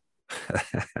cheese.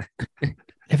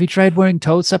 Have you tried wearing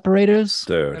toe separators?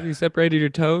 Have Dude, you separated your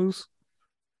toes?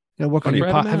 Gotta work on Funny. your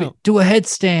Spread 'em Have you, out. do a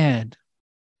headstand.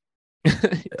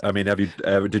 I mean,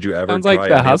 did you ever Sounds try like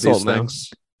the any of hustle these now.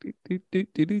 things?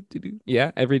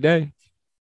 Yeah, every day.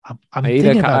 I'm I eat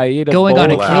thinking a, about I eat a going bowl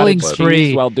on a of killing cottage cheese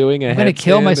spree. while doing a I'm gonna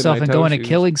kill headstand in myself my and toe go on a shoes.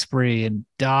 killing spree and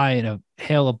die in a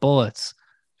hail of bullets.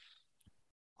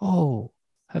 Oh,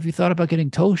 have you thought about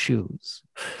getting toe shoes?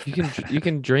 You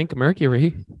can drink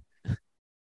mercury.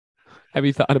 Have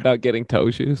you thought about getting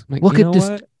toe shoes? I'm like, Look you at know this.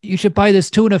 what? You should buy this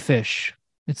tuna fish.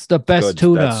 It's the best Good.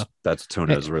 tuna. That's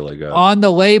tuna is really good. On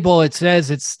the label, it says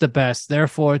it's the best.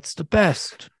 Therefore, it's the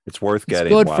best. It's worth It's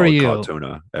getting good while for it you. caught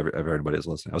tuna. Everybody's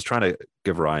listening. I was trying to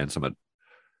give Ryan some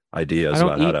ideas I don't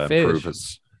about how eat to fish. improve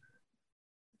his.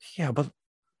 Yeah, but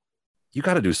you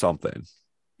got to do something.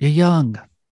 You're young.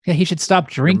 Yeah, he should stop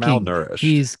drinking. malnourished.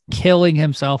 He's killing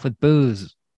himself with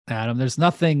booze, Adam. There's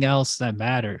nothing else that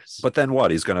matters. But then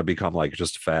what? He's going to become like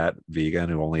just fat vegan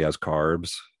who only has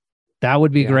carbs. That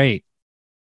would be Yeah. great.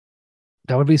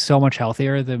 That would be so much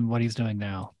healthier than what he's doing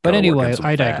now. But Gotta work anyway, in some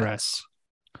I fats. digress.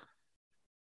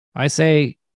 I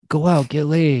say go out, get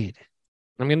laid.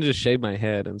 I'm gonna just shave my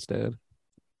head instead.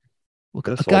 Look,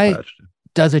 Get a a soul guy patch.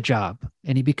 does a job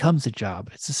and he becomes a job.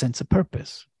 It's a sense of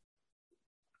purpose.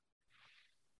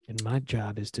 And my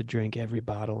job is to drink every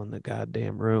bottle in the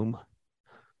goddamn room.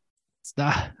 It's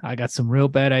not. I got some real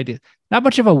bad ideas. Not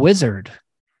much of a wizard.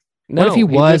 No, What if he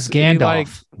was he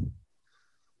Gandalf?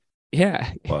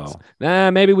 yeah. Wow.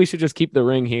 Nah, maybe we should just keep the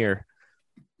ring here.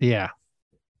 Yeah.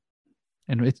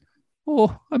 And it's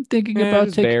I'm thinking Yeah, about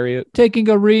just bury it. taking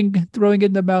a ring, throwing it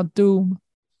in the Mount Doom.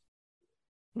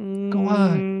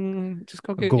 Just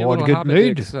go get Go your on, little get hobbit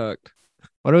laid. dick sucked.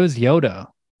 What was Yoda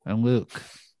and Luke?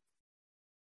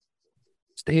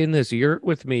 Stay in this yurt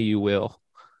with me, you will.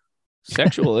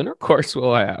 Sexual intercourse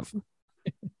we'll have.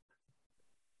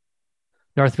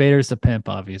 Darth Vader's the pimp,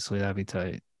 obviously. That'd be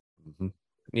tight. Mhm.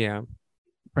 Yeah.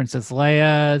 Princess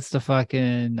Leia, it's the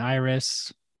fucking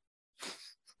Iris.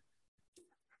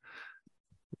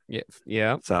 Yeah.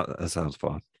 Yeah. That sounds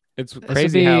fun. It's would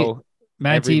crazy be- how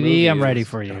Mad every TV, movie I'm ready is-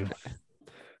 for you. I'm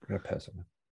gonna pass it.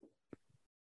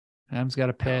 Adam's got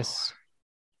a piss,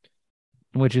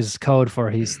 which is code for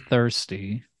he's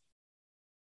thirsty.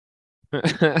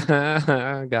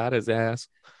 got his ass.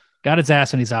 Got his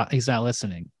ass when he's not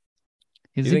listening.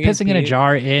 Is You he think he's pissing in a peeing?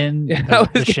 jar in Yeah, I the was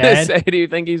gonna shed? say, do you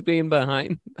think he's being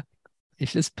behind?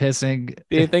 He's just pissing.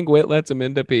 Do you think Whit lets him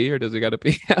in to pee, or does he got to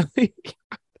pee?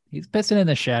 He's pissing in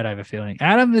the shed, I have a feeling.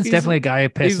 Adam is He's- definitely a guy who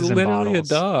pisses He's in literally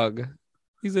bottles. a dog.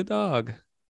 He's a dog.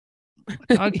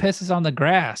 Dog pisses on the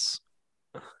grass.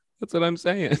 That's what I'm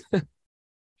saying.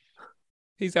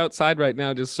 He's outside right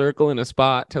now, just circling a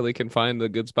spot till he can find the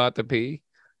good spot to pee.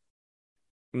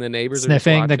 And the neighbors are just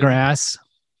Sniffing the watching. grass.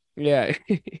 Yeah.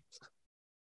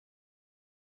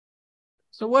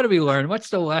 So what did we learn? What's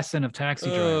the lesson of Taxi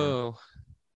Driver? Oh,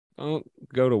 don't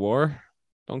go to war.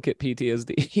 Don't get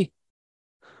PTSD.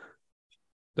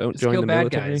 Don't Just join kill the bad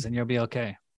military. guys and you'll be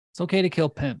okay. It's okay to kill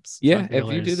pimps. Yeah, drug if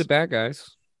you do dealers. the bad guys.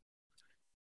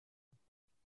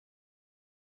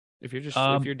 If you're just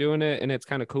if you're doing it and it's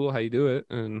kind of cool how you do it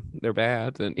and they're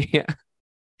bad, then yeah.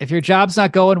 If your job's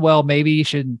not going well, maybe you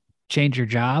should change your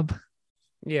job.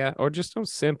 Yeah, or just don't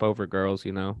simp over girls,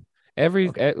 you know.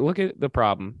 Look at the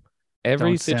problem.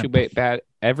 Every Don't simp.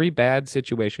 every bad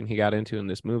situation he got into in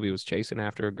this movie was chasing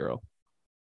after a girl.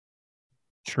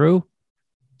 True.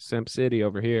 Simp City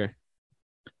over here.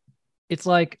 It's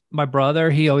like my brother,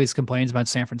 he always complains about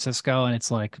San Francisco and it's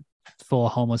like full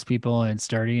of homeless people and it's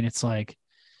dirty. And it's like,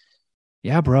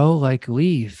 yeah, bro, like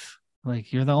leave.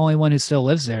 Like you're the only one who still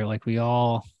lives there. Like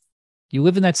you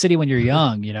live in that city when you're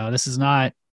young, you know, this is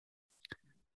not.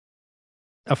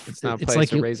 It's not a place like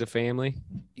to you, raise a family.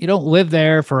 you don't live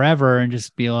there forever and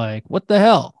just be like, what the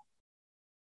hell?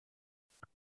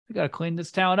 We got to clean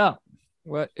this town up.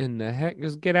 What in the heck?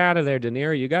 Just get out of there, De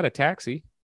Niro. You got a taxi.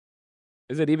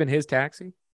 Is it even his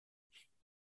taxi?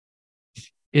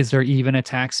 Is there even a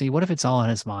taxi? What if it's all in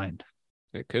his mind?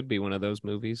 It could be one of those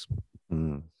movies.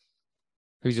 Mm.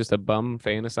 He's just a bum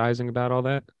fantasizing about all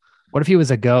that. What if he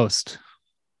was a ghost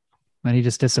and he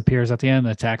just disappears at the end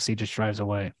and the taxi just drives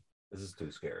away? This is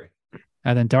too scary.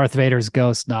 And then Darth Vader's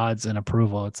ghost nods in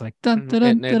approval. It's like, dun, dun, dun,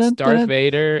 And it's dun, Darth dun.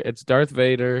 Vader. It's Darth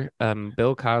Vader.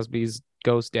 Bill Cosby's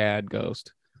ghost dad,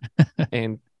 ghost,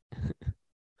 and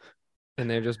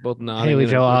they're just both nodding Haley in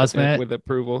Joel with- Osment. with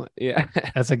approval. Yeah,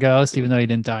 As a ghost, even though he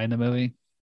didn't die in the movie.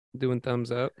 doing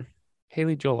thumbs up.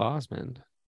 Haley Joel Osment.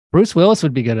 Bruce Willis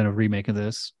would be good in a remake of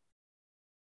this.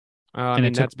 I And mean,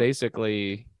 it took- that's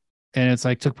basically And it's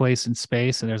like took place in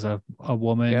space and there's a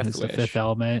woman Death who's the Wish. fifth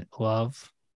element,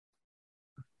 love.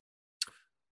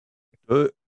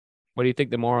 what do you think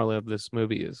the moral of this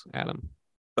movie is, Adam?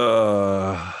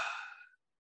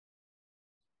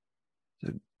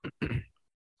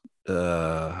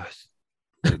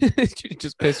 Did you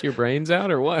just piss your brains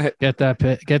out or what? Get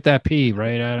that P,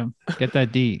 right, Adam? Get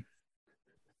that D.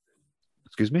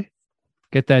 Excuse me?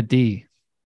 Get that D.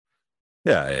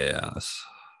 Yeah.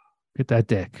 Get that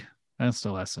dick. That's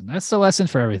the lesson. That's the lesson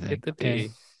for everything. Get the Okay.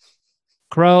 D.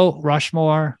 Crow,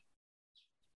 Rushmore,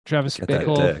 Travis Get that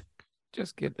Bickle. dick.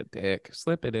 Just get the dick.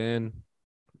 Slip it in.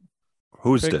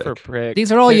 Who's Prick dick? for prick.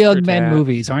 These are all tit for young men tat.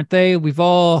 movies, aren't they? We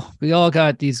all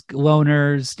got these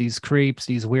loners, these creeps,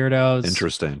 these weirdos,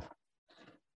 Interesting.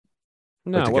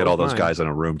 No, Like to what get was all those mine? guys in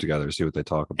a room together, see what they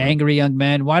talk about. angry young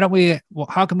men. Why don't we? Well,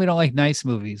 how come we don't like nice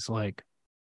movies like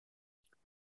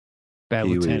Bad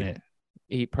Pee-wee. Lieutenant?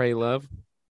 Eat, pray, love.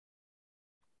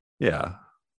 Yeah.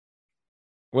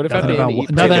 What if Nothing at the about end, wo- Eat,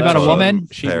 Pray, nothing about a Love, woman?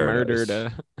 She Paradise.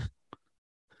 murdered.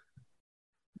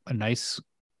 A nice,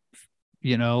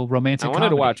 romantic. I wanted to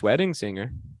comedy. watch Wedding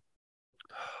Singer.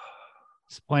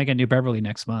 It's playing at New Beverly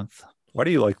next month. Why do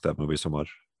you like that movie so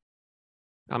much?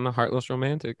 I'm a heartless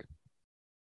romantic.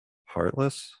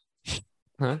 Heartless?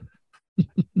 Huh?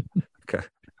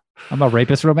 I'm a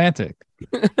rapist romantic.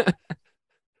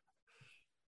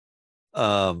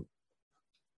 And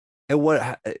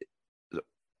what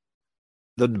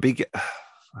the big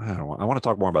I don't know. I want to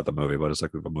talk more about the movie, but it's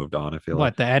like we've moved on. I feel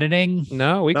What, the editing?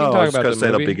 No, we can No, I talk was about gonna the say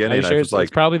the movie. beginning, Are you I sure was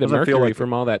it's probably the doesn't feel mercury like-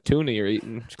 from all that tuna you're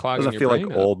eating. It's clogging doesn't your feel like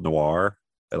brain up. old noir,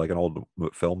 like an old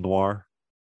film noir.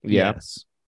 Yeah, Yes.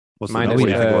 What's Minus what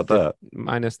do you think about that?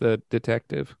 minus the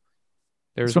detective.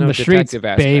 There's It's from no the streets, detective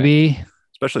aspect. baby.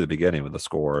 Especially the beginning with the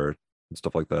score and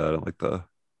stuff like that, and like the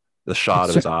shot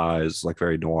of his eyes, like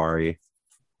very noir-y.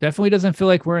 Definitely doesn't feel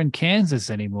like we're in Kansas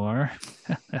anymore.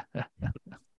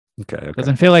 Okay.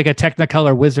 Doesn't feel like a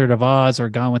Technicolor Wizard of Oz or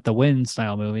Gone with the Wind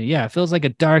style movie. Yeah, it feels like a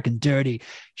dark and dirty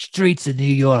streets of New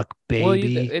York, baby.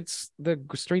 Well, it's the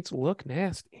streets look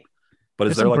nasty. But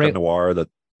There's is there some like great- a noir that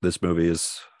this movie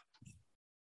is?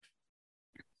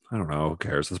 I don't know. Who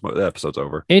cares? The episode's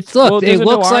over. it does a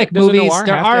looks noir- like does a movies. noir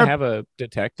There have are to have a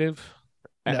detective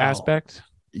No. aspect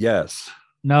Yes.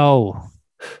 no.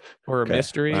 or a Okay.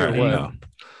 mystery All or right, what? no.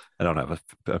 I don't have an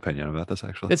opinion about this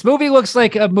actually. This movie looks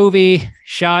like a movie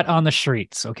shot on the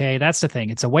streets. Okay, that's the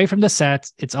thing. It's away from the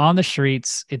sets. It's on the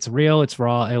streets. It's real. It's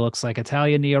raw. It looks like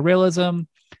Italian neorealism.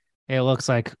 It looks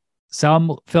like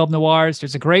some film noirs.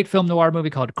 There's a great film noir movie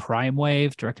called Crime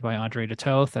Wave, directed by Andre de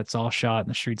Toth. That's all shot in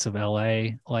the streets of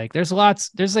L.A. Like, there's lots.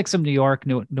 There's like some New York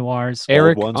noirs.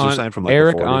 Old ones you're saying from like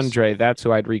Eric the 40s? Andre. That's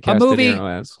who I'd recast movie- De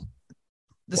Niro as.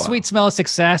 The Wow. Sweet Smell of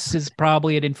Success is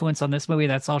probably an influence on this movie.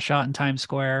 That's all shot in Times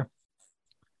Square.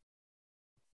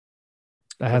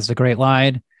 That has the great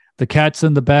line: "The cat's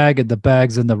in the bag and the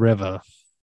bag's in the river."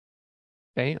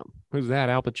 Damn, who's that?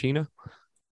 Al Pacino?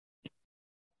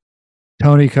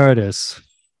 Tony Curtis.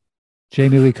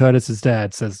 Jamie Lee Curtis's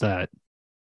dad says that.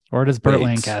 Or does Burt Wait.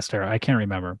 Lancaster? I can't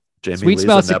remember. Jamie Sweet Lee's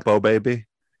Smell a Suc- Nepo baby.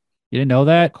 You didn't know Of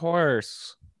that?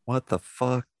 course. What the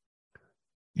fuck?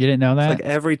 You didn't know It's that? like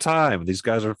every time these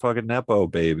guys are fucking Nepo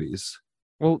babies.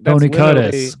 Well, that's Tony literally,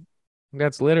 Curtis.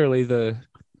 That's literally the.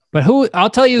 But I'll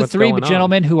tell you What's three going on?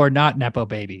 gentlemen who are not Nepo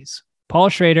babies: Paul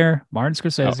Schrader, Martin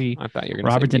Scorsese, I thought you were going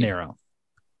to Robert De say me. Niro.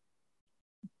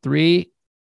 Three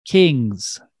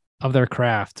kings of their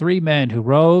craft. Three men who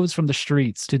rose from the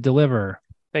streets to deliver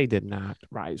They did not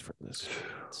rise from this.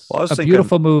 Well, I was a thinking,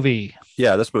 beautiful movie.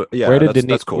 yeah, yeah. Where did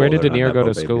that's cool. Where did They're De not Niro go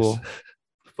Nepo to babies. school?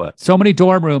 But So many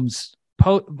dorm rooms.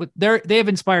 They have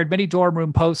inspired many dorm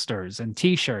room posters and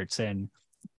T-shirts and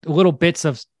little bits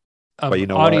of But you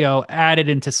know audio added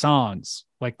into songs,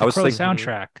 like I the was Crow thinking-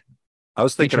 soundtrack. I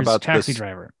was thinking Features about Taxi this.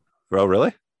 Driver. Oh,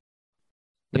 really?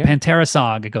 The Yeah. Pantera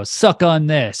song. It goes, "Suck on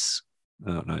this,"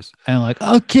 Oh, nice. and I'm like,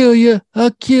 "I'll kill you.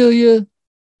 I'll kill you."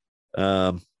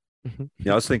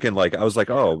 Yeah, I was thinking like I was like,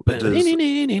 oh, this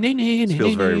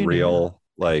feels very real.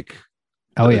 Like,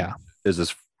 Oh yeah.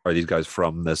 are these guys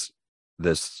from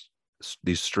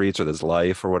these streets or this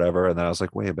life or whatever? And then I was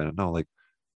like, wait a minute, no, like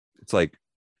it's like,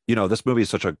 this movie is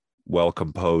such a well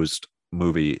composed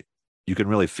movie. You can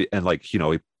really feel, and like,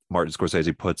 Martin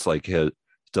Scorsese puts like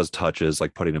does touches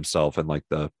like putting himself in like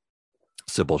the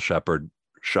Sybil Shepherd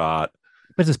shot,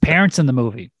 But his parents in the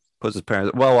movie. puts his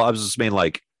parents. Well, I was just mean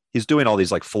like he's doing all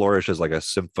these like flourishes like a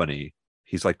symphony.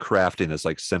 He's like crafting this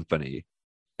like symphony,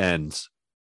 and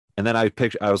then I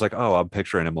was like, oh, I'm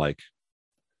picturing him like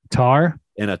Tar.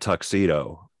 in a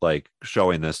tuxedo, like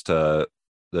showing this to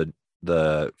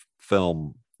the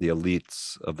film, the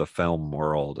elites of the film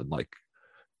world, and like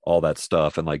all that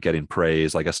stuff, and like getting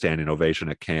praise, like a standing ovation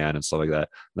at Cannes and stuff like that.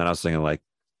 And then I was thinking, like,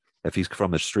 if he's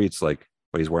from the streets, like,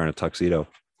 but he's wearing a tuxedo,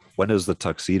 when does the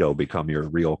tuxedo become your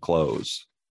real clothes?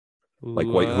 Like,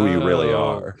 who you really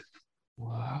are?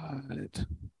 What?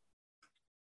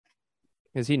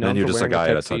 Is he And known then you're for just a wearing guy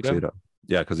in a tuxedo? tuxedo.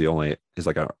 Yeah, because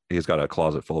he's got a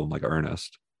closet full of like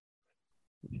Ernest.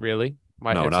 Really?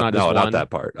 Why, No, it's not just not one? that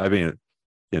part. I mean,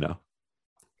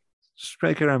 just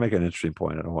making an interesting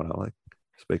point. I don't want to like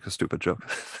make a stupid joke.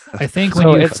 I think when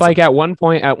So you it's like at one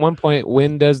point,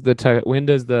 when does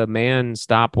the man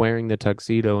stop wearing the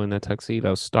tuxedo and the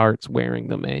tuxedo starts wearing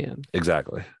the man?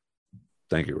 Exactly.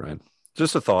 Thank you, Ryan.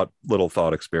 Just a little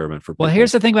thought experiment for people. well,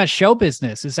 here's the thing about show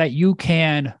business is that you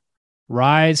can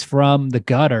rise from the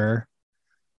gutter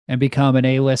and become an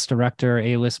A-list director,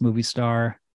 A-list movie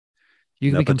star.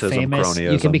 You can become Nepotism, famous. You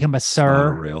cronyism, can become a it's not a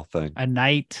sir, real thing. a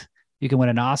knight. You can win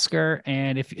an Oscar.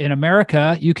 And if in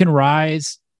America, you can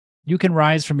rise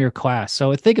from your class.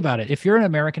 So think about it. If you're an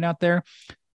American out there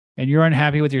and you're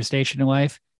unhappy with your station in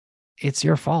life, it's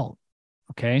your fault.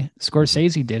 Okay.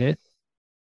 Scorsese did it.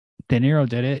 De Niro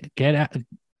did it. Get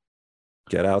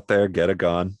out there, get a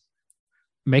gun,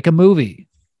 Make a movie.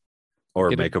 or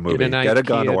Get make a movie. an Get a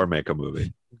gun IKEA or make a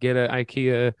movie. Get an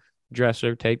IKEA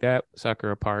dresser, take that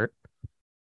sucker apart.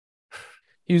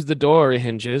 Use the door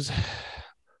hinges.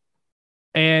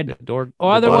 And The door.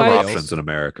 Or There's a lot of otherwise- options in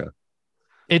America.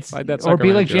 it's Slide that or sucker be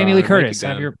around like your Jamie Lee arm, make a Curtis.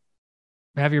 gun.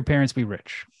 Have your parents be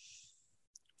rich.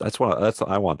 I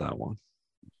want that one.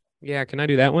 Yeah, can I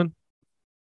do that one?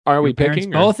 Are we Your parents,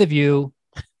 picking? Or- both of you?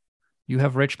 You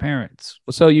have rich parents.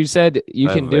 So you said you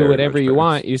I can have do very whatever rich you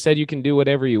want. parents. You said you can do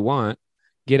whatever you want.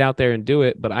 Get out there and do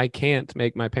it, but I can't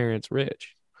make my parents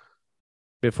rich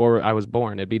before I was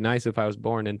born. It'd be nice if I was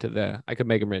born into I could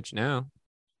make them rich now.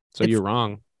 So It's- you're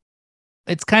wrong.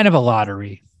 It's kind of a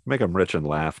lottery. Make them rich in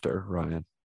laughter, Ryan.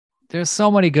 There's so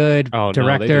many good Oh, no, they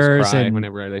directors just cry and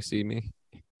whenever they see me.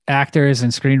 actors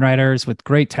and screenwriters with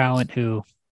great talent who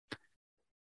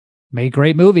made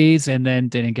great movies and then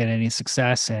didn't get any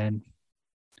success. And,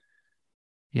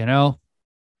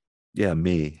 Yeah,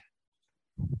 me.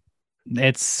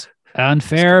 it's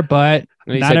unfair, but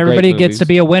And he not said great everybody gets to movies.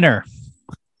 be a winner.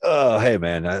 Oh, hey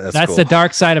man, that's That's cool. the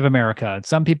dark side of America.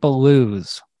 Some people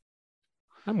lose.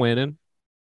 I'm winning.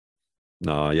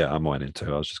 No, yeah, I'm winning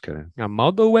too. I was just kidding. I'm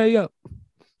all the way up.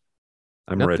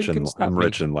 I'm Nothing rich can in stop I'm me.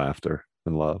 rich in laughter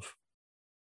and love.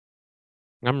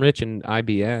 I'm rich in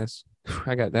IBS.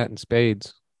 I got that in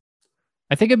spades.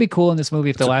 I think it'd be cool in this movie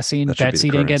if the last scene that should be Betsy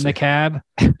the didn't get in the cab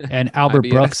and Albert IBS.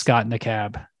 Brooks got in the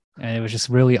cab. And it was just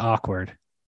really awkward.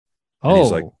 And Oh,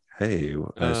 he's like, "Hey,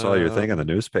 I saw your thing in the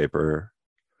newspaper.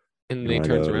 And You then he want to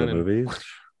turns go to around the and movies?"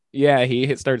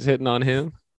 yeah, starts hitting on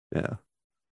him. Yeah,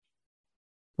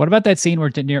 what about that scene where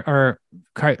De Niro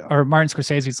or Martin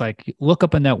Scorsese's like, look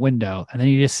up in that window, and then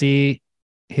you just see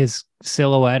his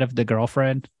silhouette of the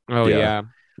girlfriend, Oh Yeah. yeah.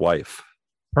 wife.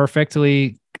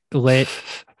 perfectly lit.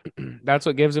 That's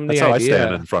what gives him the That's how idea. I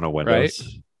stand in front of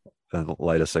windows and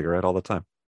light a cigarette all the time,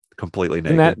 completely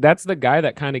naked. And that's the guy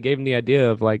that kind of gave him the idea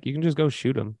of like, you can just go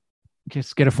shoot him.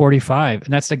 Just get a 45,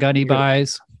 and that's the gun he You gotta-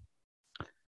 buys.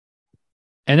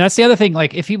 And that's the other thing.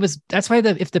 Like, that's why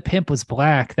if the pimp was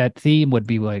black, that theme would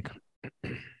be like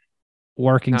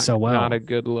working so well. Not a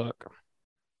good look.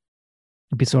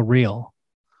 It'd be so real.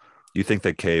 You think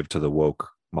they caved to the woke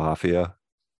mafia?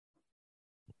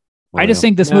 I just William?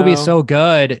 think this movie is No. so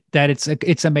good that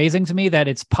it's amazing to me that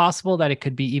it's possible that it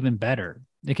could be even better.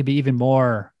 It could be even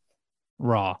more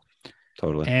raw.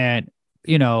 Totally. And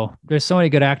there's so many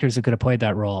good actors that could have played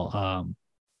that role.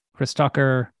 Chris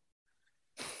Tucker,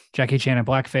 Jackie Chan in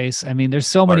blackface. I mean, there's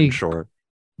so Martin many. Short,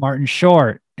 Martin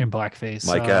Short in blackface.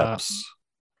 Mike Epps.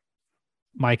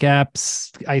 Mike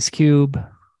Epps, Ice Cube,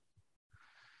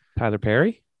 Tyler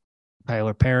Perry?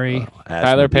 Tyler Perry. As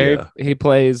Tyler Perry, Medea. he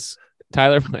plays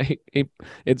Tyler.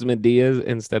 It's Medea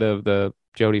instead of the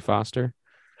Jodie Foster.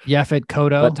 Yaphet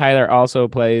Kotto. But Tyler also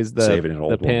plays the Saving an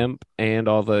old woman. pimp and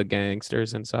all the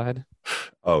gangsters inside.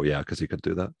 Oh yeah, because he could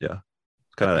do that. Yeah,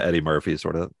 kind of Eddie Murphy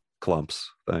sort of clumps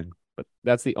thing. But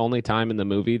that's the only time in the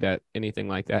movie that anything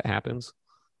like that happens.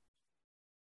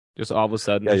 Just all of a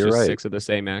sudden, Yeah, there's you're just right. 6 of the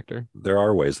same actor. There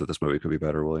are ways that this movie could be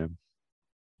better, William.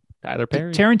 Tyler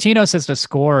Perry. Tarantino says the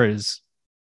score is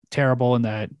terrible and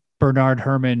that Bernard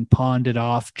Herrmann pawned it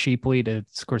off cheaply to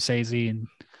Scorsese and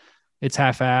it's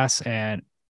half-ass. And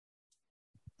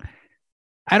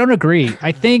I don't agree.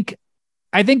 I think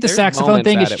the There's saxophone moments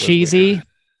thing that is it was cheesy. weird.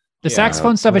 The Yeah,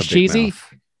 saxophone stuff What is a big cheesy,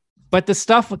 mouth. but the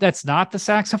stuff that's not the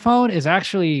saxophone is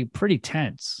actually pretty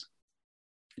tense.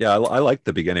 Yeah, I like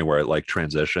the beginning where it like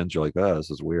transitions. You're like, oh,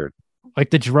 this is weird. Like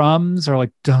the drums are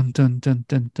like dun dun dun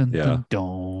dun dun Yeah. dun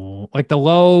dun. Like the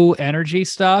low energy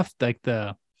stuff, like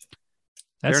that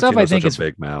stuff I Tarantino's think such is a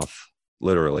big mouth.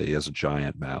 Literally, he has a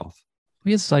giant mouth.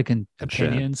 he has like And chin.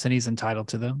 opinions and he's entitled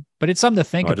to them. But it's something to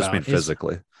think No, I about. just mean It's-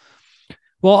 physically.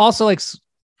 Well, also like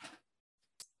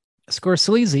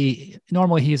Scorsese,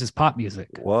 normally he uses pop music.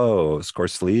 Whoa,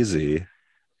 Scorsese.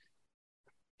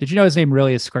 Did you know his name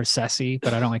really is Scorsese,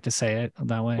 but I don't like to say it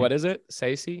that way. What is it?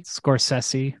 Sacy?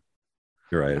 Scorsese.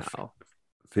 You're right. Wow.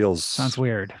 Feels Sounds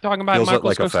weird. Talking about feels Michael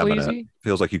like effeminate. Scalise?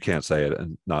 Feels like you can't say it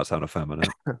and not sound effeminate.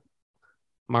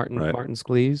 Martin Right. Martin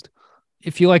Scleased.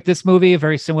 If you like this movie, a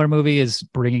very similar movie is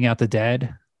Bringing Out the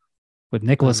Dead with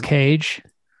Nicolas Mhm. Cage.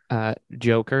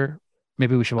 Joker.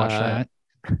 Maybe we should watch Uh, that.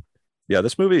 Yeah,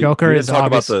 this movie. Joker we didn't is talk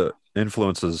obvious- about the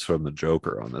influences from the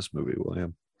Joker on this movie,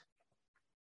 William.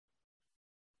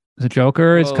 The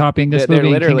Joker is Well, copying this they're movie,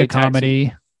 King literally of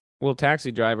Comedy. Well,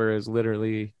 Taxi Driver is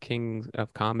literally king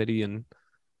of comedy and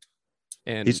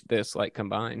He's- this like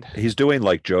combined. He's doing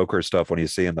like Joker stuff when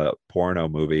he's seeing the porno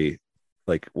movie,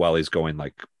 like while he's going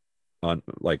like on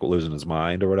like losing his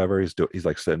mind or whatever. He's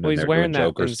like sitting Well, in he's there wearing doing that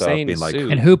Joker stuff, insane being like,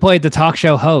 suit. And who played the talk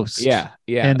show host? Yeah.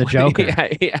 And the Joker.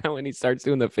 yeah, when he starts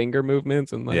doing the finger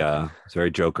movements and like yeah, it's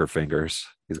very Joker fingers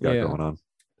he's got Yeah. going on.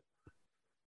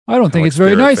 I don't think like it's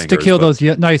very spirit nice to fingers, kill but- those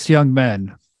nice young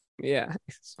men. yeah.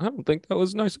 I don't think that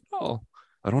was nice at all.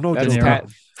 I don't know. That's, De Joker.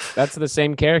 Niro. that's the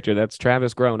same character. That's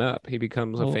Travis grown up. He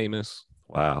becomes Well, a famous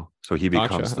Wow. So he talk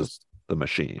show becomes host. the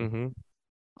machine. hmm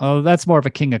Oh, that's more of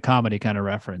a King of Comedy kind of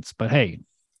reference. But hey,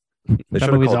 They That should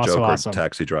have movie's called also Joker awesome.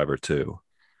 Taxi Driver 2.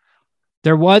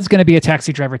 there was going to be a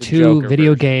Taxi Driver The 2 Joker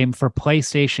video version. game for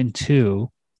PlayStation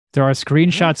 2. There are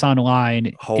screenshots online.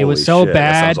 it Holy was so shit, that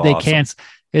bad sounds they awesome.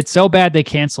 It's so bad they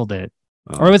canceled it.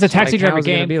 Oh. Or it was a Taxi like, Driver how's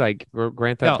it gonna game. be like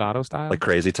Grand Theft No. Auto style. Like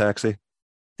Crazy Taxi.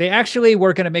 They actually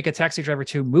were going to make a Taxi Driver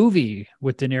 2 movie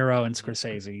with De Niro and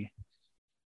Scorsese.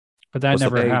 But that What's the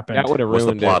never big- happened. that would have What's the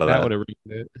ruined plot it. of That that? would have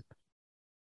ruined it.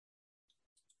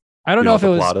 I don't You know if what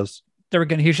it the was plot is? they were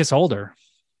going to he was just older.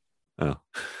 Oh,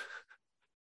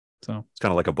 So it's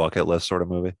kind of like a bucket list sort of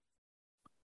movie.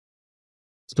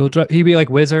 he'd be like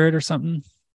Wizard or something.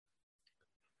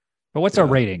 But what's our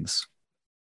Yeah. ratings?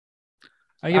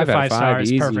 I give it 5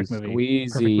 stars. Perfect movie.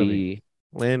 Perfect movie. Squeezy,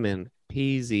 lemon,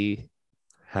 peasy.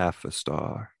 Half a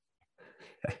star.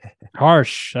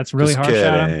 Harsh. That's really Just harsh,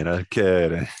 Adam. kidding, I'm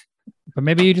kidding. But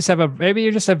maybe you're just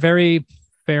a very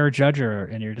fair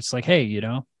judger, and you're just like, hey,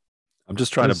 I'm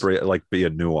just trying This- to be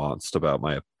nuanced about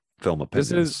my film This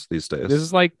opinions is- these days. This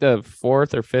is like the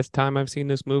 4th or 5th time I've seen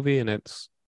this movie, and it's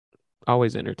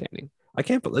always entertaining. I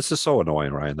can't. But this is so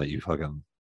annoying, Ryan, that you fucking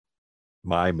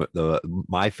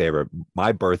my favorite,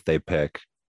 my birthday pick,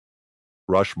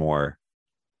 Rushmore.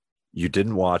 You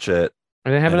didn't watch it, I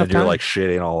didn't have and enough then you're time. like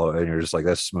shitting all over, and you're just like,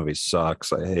 "This movie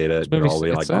sucks. I hate it." This You're movie all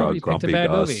being sucks. like You picked a grumpy bad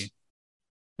Gus. movie.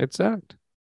 It sucked.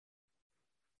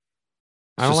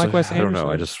 I It's don't just like Wes I don't Anderson.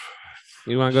 know. I just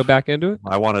You want to go back into it?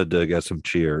 I wanted to get some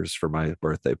cheers for my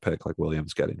birthday pick, like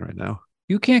William's getting right now.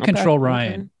 you can't Okay, control okay.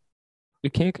 Ryan. You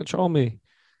can't control me.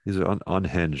 He's an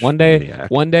unhinged One day, maniac.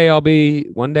 one day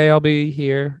I'll be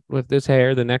here with this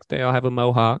hair. The next day I'll have a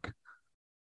mohawk.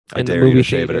 I in the dare you to movie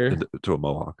shave theater. it to a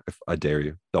mohawk. I dare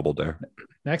you. Double dare.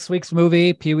 Next week's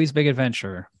movie, Pee-wee's Big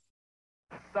Adventure.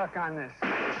 Stuck on this.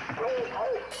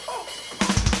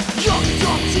 Jump,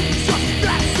 jump,